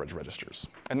another thread's registers.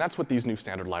 And that's what these new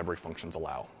standard library functions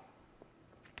allow.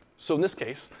 So in this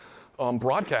case,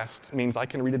 broadcast means I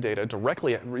can read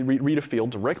read a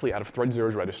field directly out of thread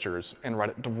 0's registers and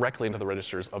write it directly into the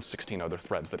registers of 16 other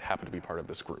threads that happen to be part of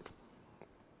this group.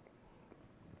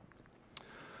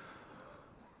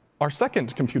 Our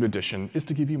second compute addition is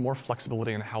to give you more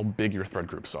flexibility in how big your thread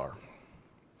groups are.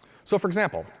 So for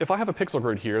example, if I have a pixel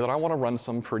grid here that I want to run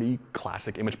some pretty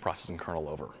classic image processing kernel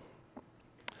over,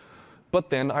 but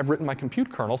then I've written my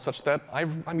compute kernel such that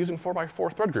I'm using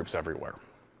 4x4 thread groups everywhere.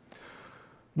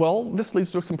 Well, this leads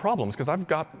to some problems, because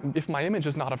if my image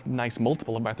is not a nice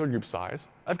multiple of my thread group size,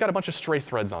 I've got a bunch of stray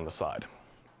threads on the side.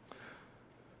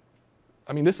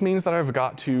 I mean, this means that I've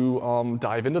got to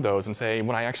dive into those and say,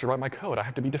 when I actually write my code, I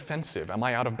have to be defensive. Am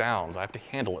I out of bounds? I have to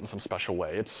handle it in some special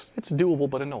way. It's doable,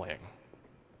 but annoying.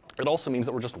 It also means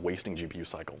that we're just wasting GPU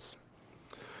cycles.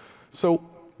 So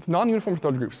non-uniform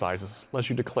thread group sizes lets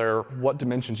you declare what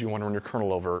dimensions you want to run your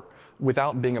kernel over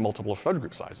without being a multiple of thread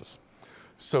group sizes.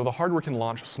 So the hardware can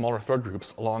launch smaller thread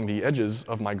groups along the edges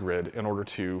of my grid in order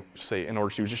to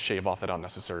just shave off that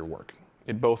unnecessary work.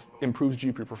 It both improves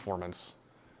GPU performance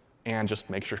and just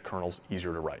makes your kernels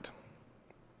easier to write.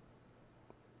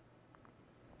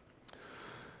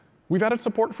 We've added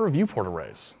support for viewport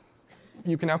arrays.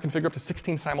 You can now configure up to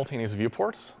 16 simultaneous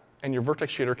viewports, and your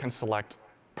vertex shader can select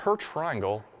per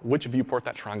triangle which viewport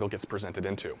that triangle gets presented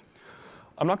into.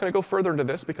 I'm not going to go further into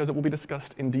this because it will be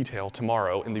discussed in detail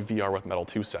tomorrow in the VR with Metal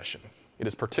 2 session. It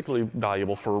is particularly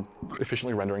valuable for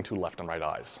efficiently rendering two left and right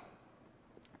eyes.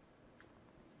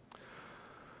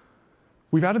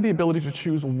 We've added the ability to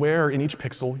choose where in each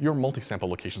pixel your multi-sample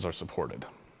locations are supported.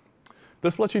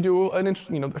 This lets you do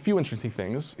a few interesting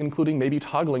things, including maybe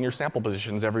toggling your sample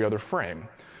positions every other frame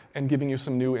and giving you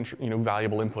some new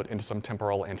valuable input into some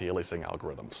temporal anti-aliasing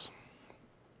algorithms.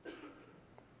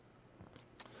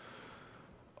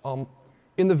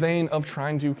 In the vein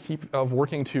of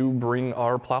working to bring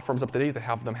our platforms up to date,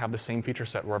 have them have the same feature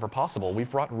set wherever possible, we've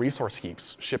brought resource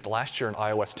heaps shipped last year in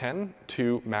iOS 10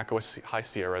 to macOS High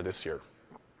Sierra this year.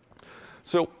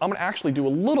 So I'm going to actually do a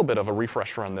little bit of a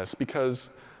refresher on this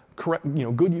because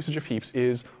good usage of heaps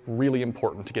is really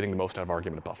important to getting the most out of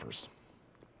argument buffers.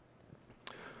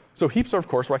 So heaps are, of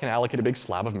course, where I can allocate a big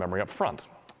slab of memory up front.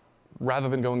 Rather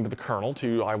than going to the kernel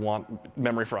I want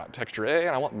memory for texture A,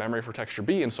 and I want memory for texture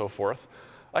B, and so forth,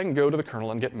 I can go to the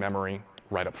kernel and get memory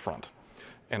right up front.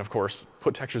 And of course,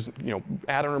 put textures,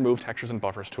 add and remove textures and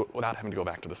buffers to it without having to go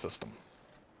back to the system.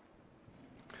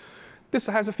 This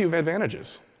has a few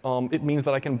advantages. It means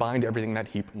that I can bind everything in that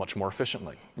heap much more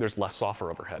efficiently. There's less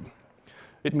software overhead.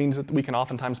 It means that we can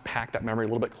oftentimes pack that memory a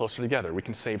little bit closer together. We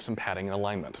can save some padding and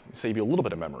alignment, save you a little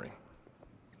bit of memory.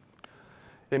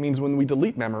 It means when we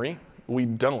delete memory, we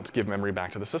don't give memory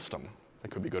back to the system. That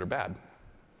could be good or bad.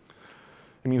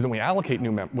 It means when we allocate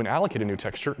a new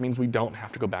texture, it means we don't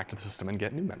have to go back to the system and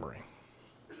get new memory.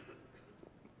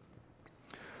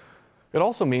 It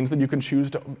also means that you can choose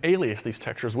to alias these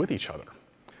textures with each other.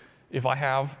 If I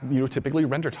have typically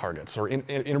render targets or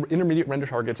intermediate render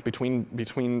targets between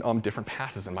different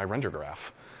passes in my render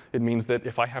graph, it means that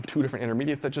if I have two different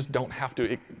intermediates that just don't have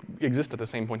to exist at the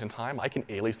same point in time, I can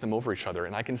alias them over each other,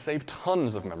 and I can save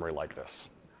tons of memory like this.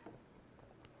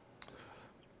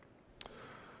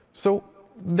 So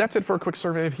that's it for a quick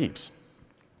survey of heaps.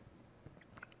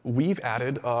 We've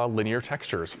added linear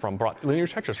textures from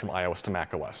iOS to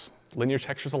macOS. Linear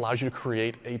textures allows you to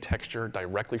create a texture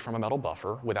directly from a metal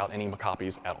buffer without any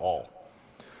copies at all.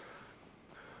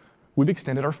 We've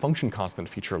extended our function constant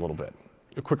feature a little bit.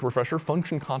 A quick refresher,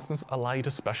 function constants allow you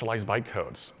to specialize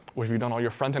bytecodes. If you've done all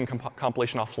your front-end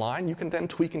compilation offline, you can then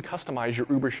tweak and customize your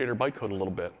Uber shader bytecode a little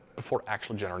bit before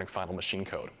actually generating final machine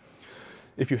code.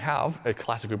 If you have a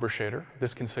classic Uber shader,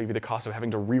 this can save you the cost of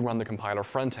having to rerun the compiler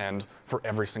front end for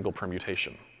every single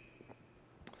permutation.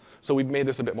 So we've made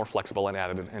this a bit more flexible and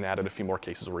added a few more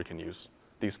cases where you can use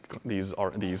these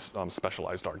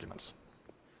specialized arguments.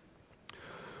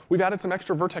 We've added some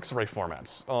extra vertex array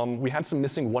formats. We had some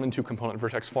missing 1 and 2 component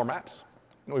vertex formats.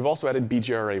 And we've also added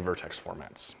BGRA vertex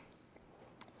formats.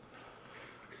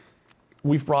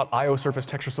 We've brought IO surface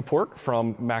texture support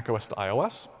from macOS to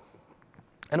iOS.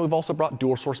 And we've also brought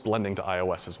dual source blending to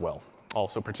iOS as well.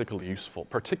 Also particularly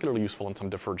useful in some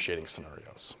deferred shading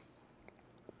scenarios.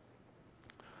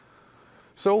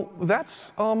 So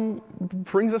that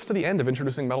brings us to the end of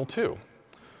introducing Metal 2.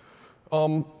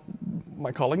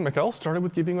 My colleague Mikkel started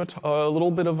with giving a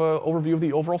little bit of an overview of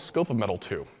the overall scope of Metal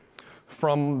 2,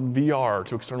 from VR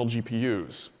to external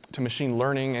GPUs, to machine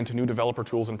learning, and to new developer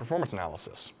tools and performance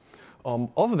analysis.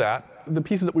 Of that, the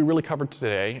pieces that we really covered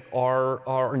today are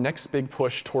our next big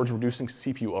push towards reducing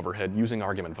CPU overhead using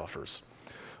argument buffers.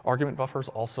 Argument buffers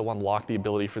also unlock the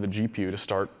ability for the GPU to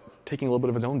start taking a little bit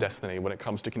of its own destiny when it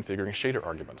comes to configuring shader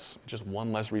arguments. Just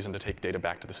one less reason to take data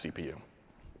back to the CPU.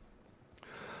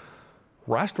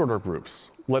 Rast order groups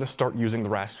let us start using the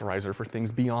rasterizer for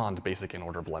things beyond basic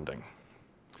in-order blending.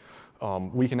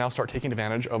 We can now start taking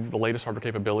advantage of the latest hardware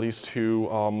capabilities to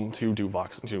do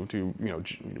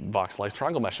voxelized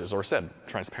triangle meshes, or said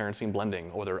transparency and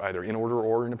blending, or they're either in order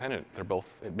or independent.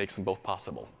 It makes them both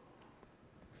possible.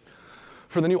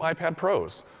 For the new iPad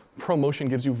Pros, ProMotion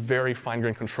gives you very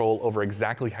fine-grained control over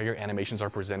exactly how your animations are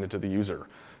presented to the user,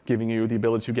 giving you the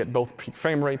ability to get both peak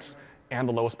frame rates and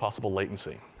the lowest possible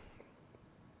latency.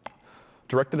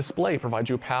 Direct-to-display provides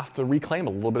you a path to reclaim a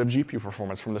little bit of GPU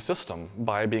performance from the system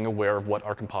by being aware of what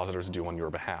our compositors do on your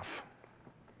behalf.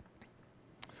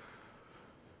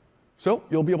 So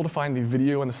you'll be able to find the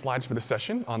video and the slides for the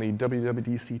session on the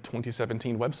WWDC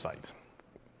 2017 website.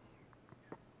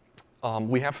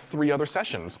 We have 3 other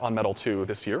sessions on Metal 2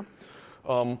 this year.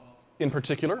 In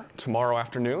particular, tomorrow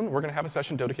afternoon, we're going to have a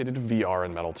session dedicated to VR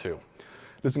in Metal 2.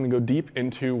 This is going to go deep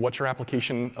into what your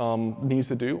application needs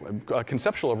to do, a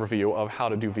conceptual overview of how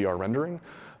to do VR rendering,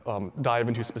 dive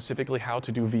into specifically how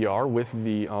to do VR with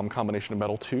the combination of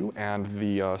Metal 2 and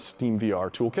the Steam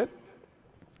VR toolkit.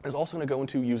 It's also going to go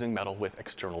into using Metal with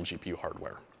external GPU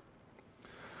hardware.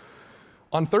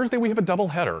 On Thursday, we have a double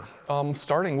header,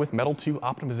 starting with Metal 2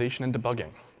 optimization and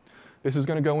debugging. This is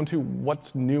going to go into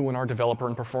what's new in our developer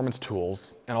and performance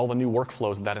tools and all the new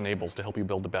workflows that enables to help you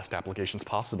build the best applications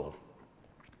possible.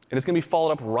 And it's going to be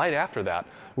followed up right after that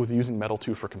with using Metal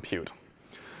 2 for compute.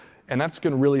 And that's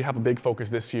going to really have a big focus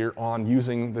this year on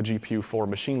using the GPU for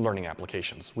machine learning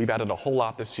applications. We've added a whole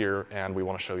lot this year, and we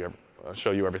want to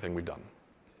show you everything we've done.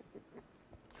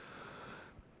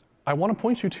 I want to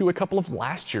point you to a couple of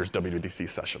last year's WWDC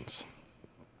sessions.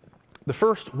 The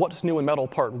first, What's New in Metal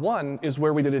Part 1, is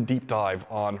where we did a deep dive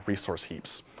on resource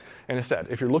heaps. And as I said,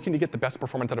 if you're looking to get the best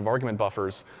performance out of argument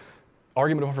buffers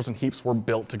and heaps were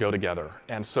built to go together.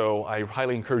 And so I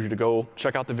highly encourage you to go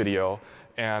check out the video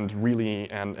and really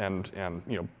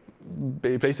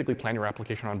basically plan your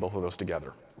application on both of those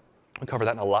together. We'll cover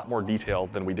that in a lot more detail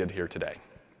than we did here today.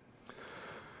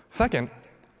 Second,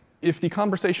 if the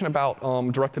conversation about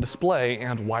direct-to-display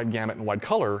and wide gamut and wide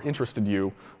color interested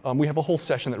you, we have a whole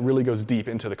session that really goes deep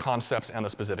into the concepts and the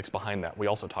specifics behind that we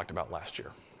also talked about last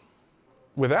year.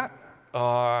 With that,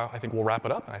 I think we'll wrap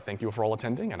it up. And I thank you for all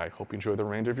attending, and I hope you enjoy the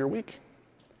remainder of your week.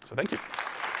 So thank you.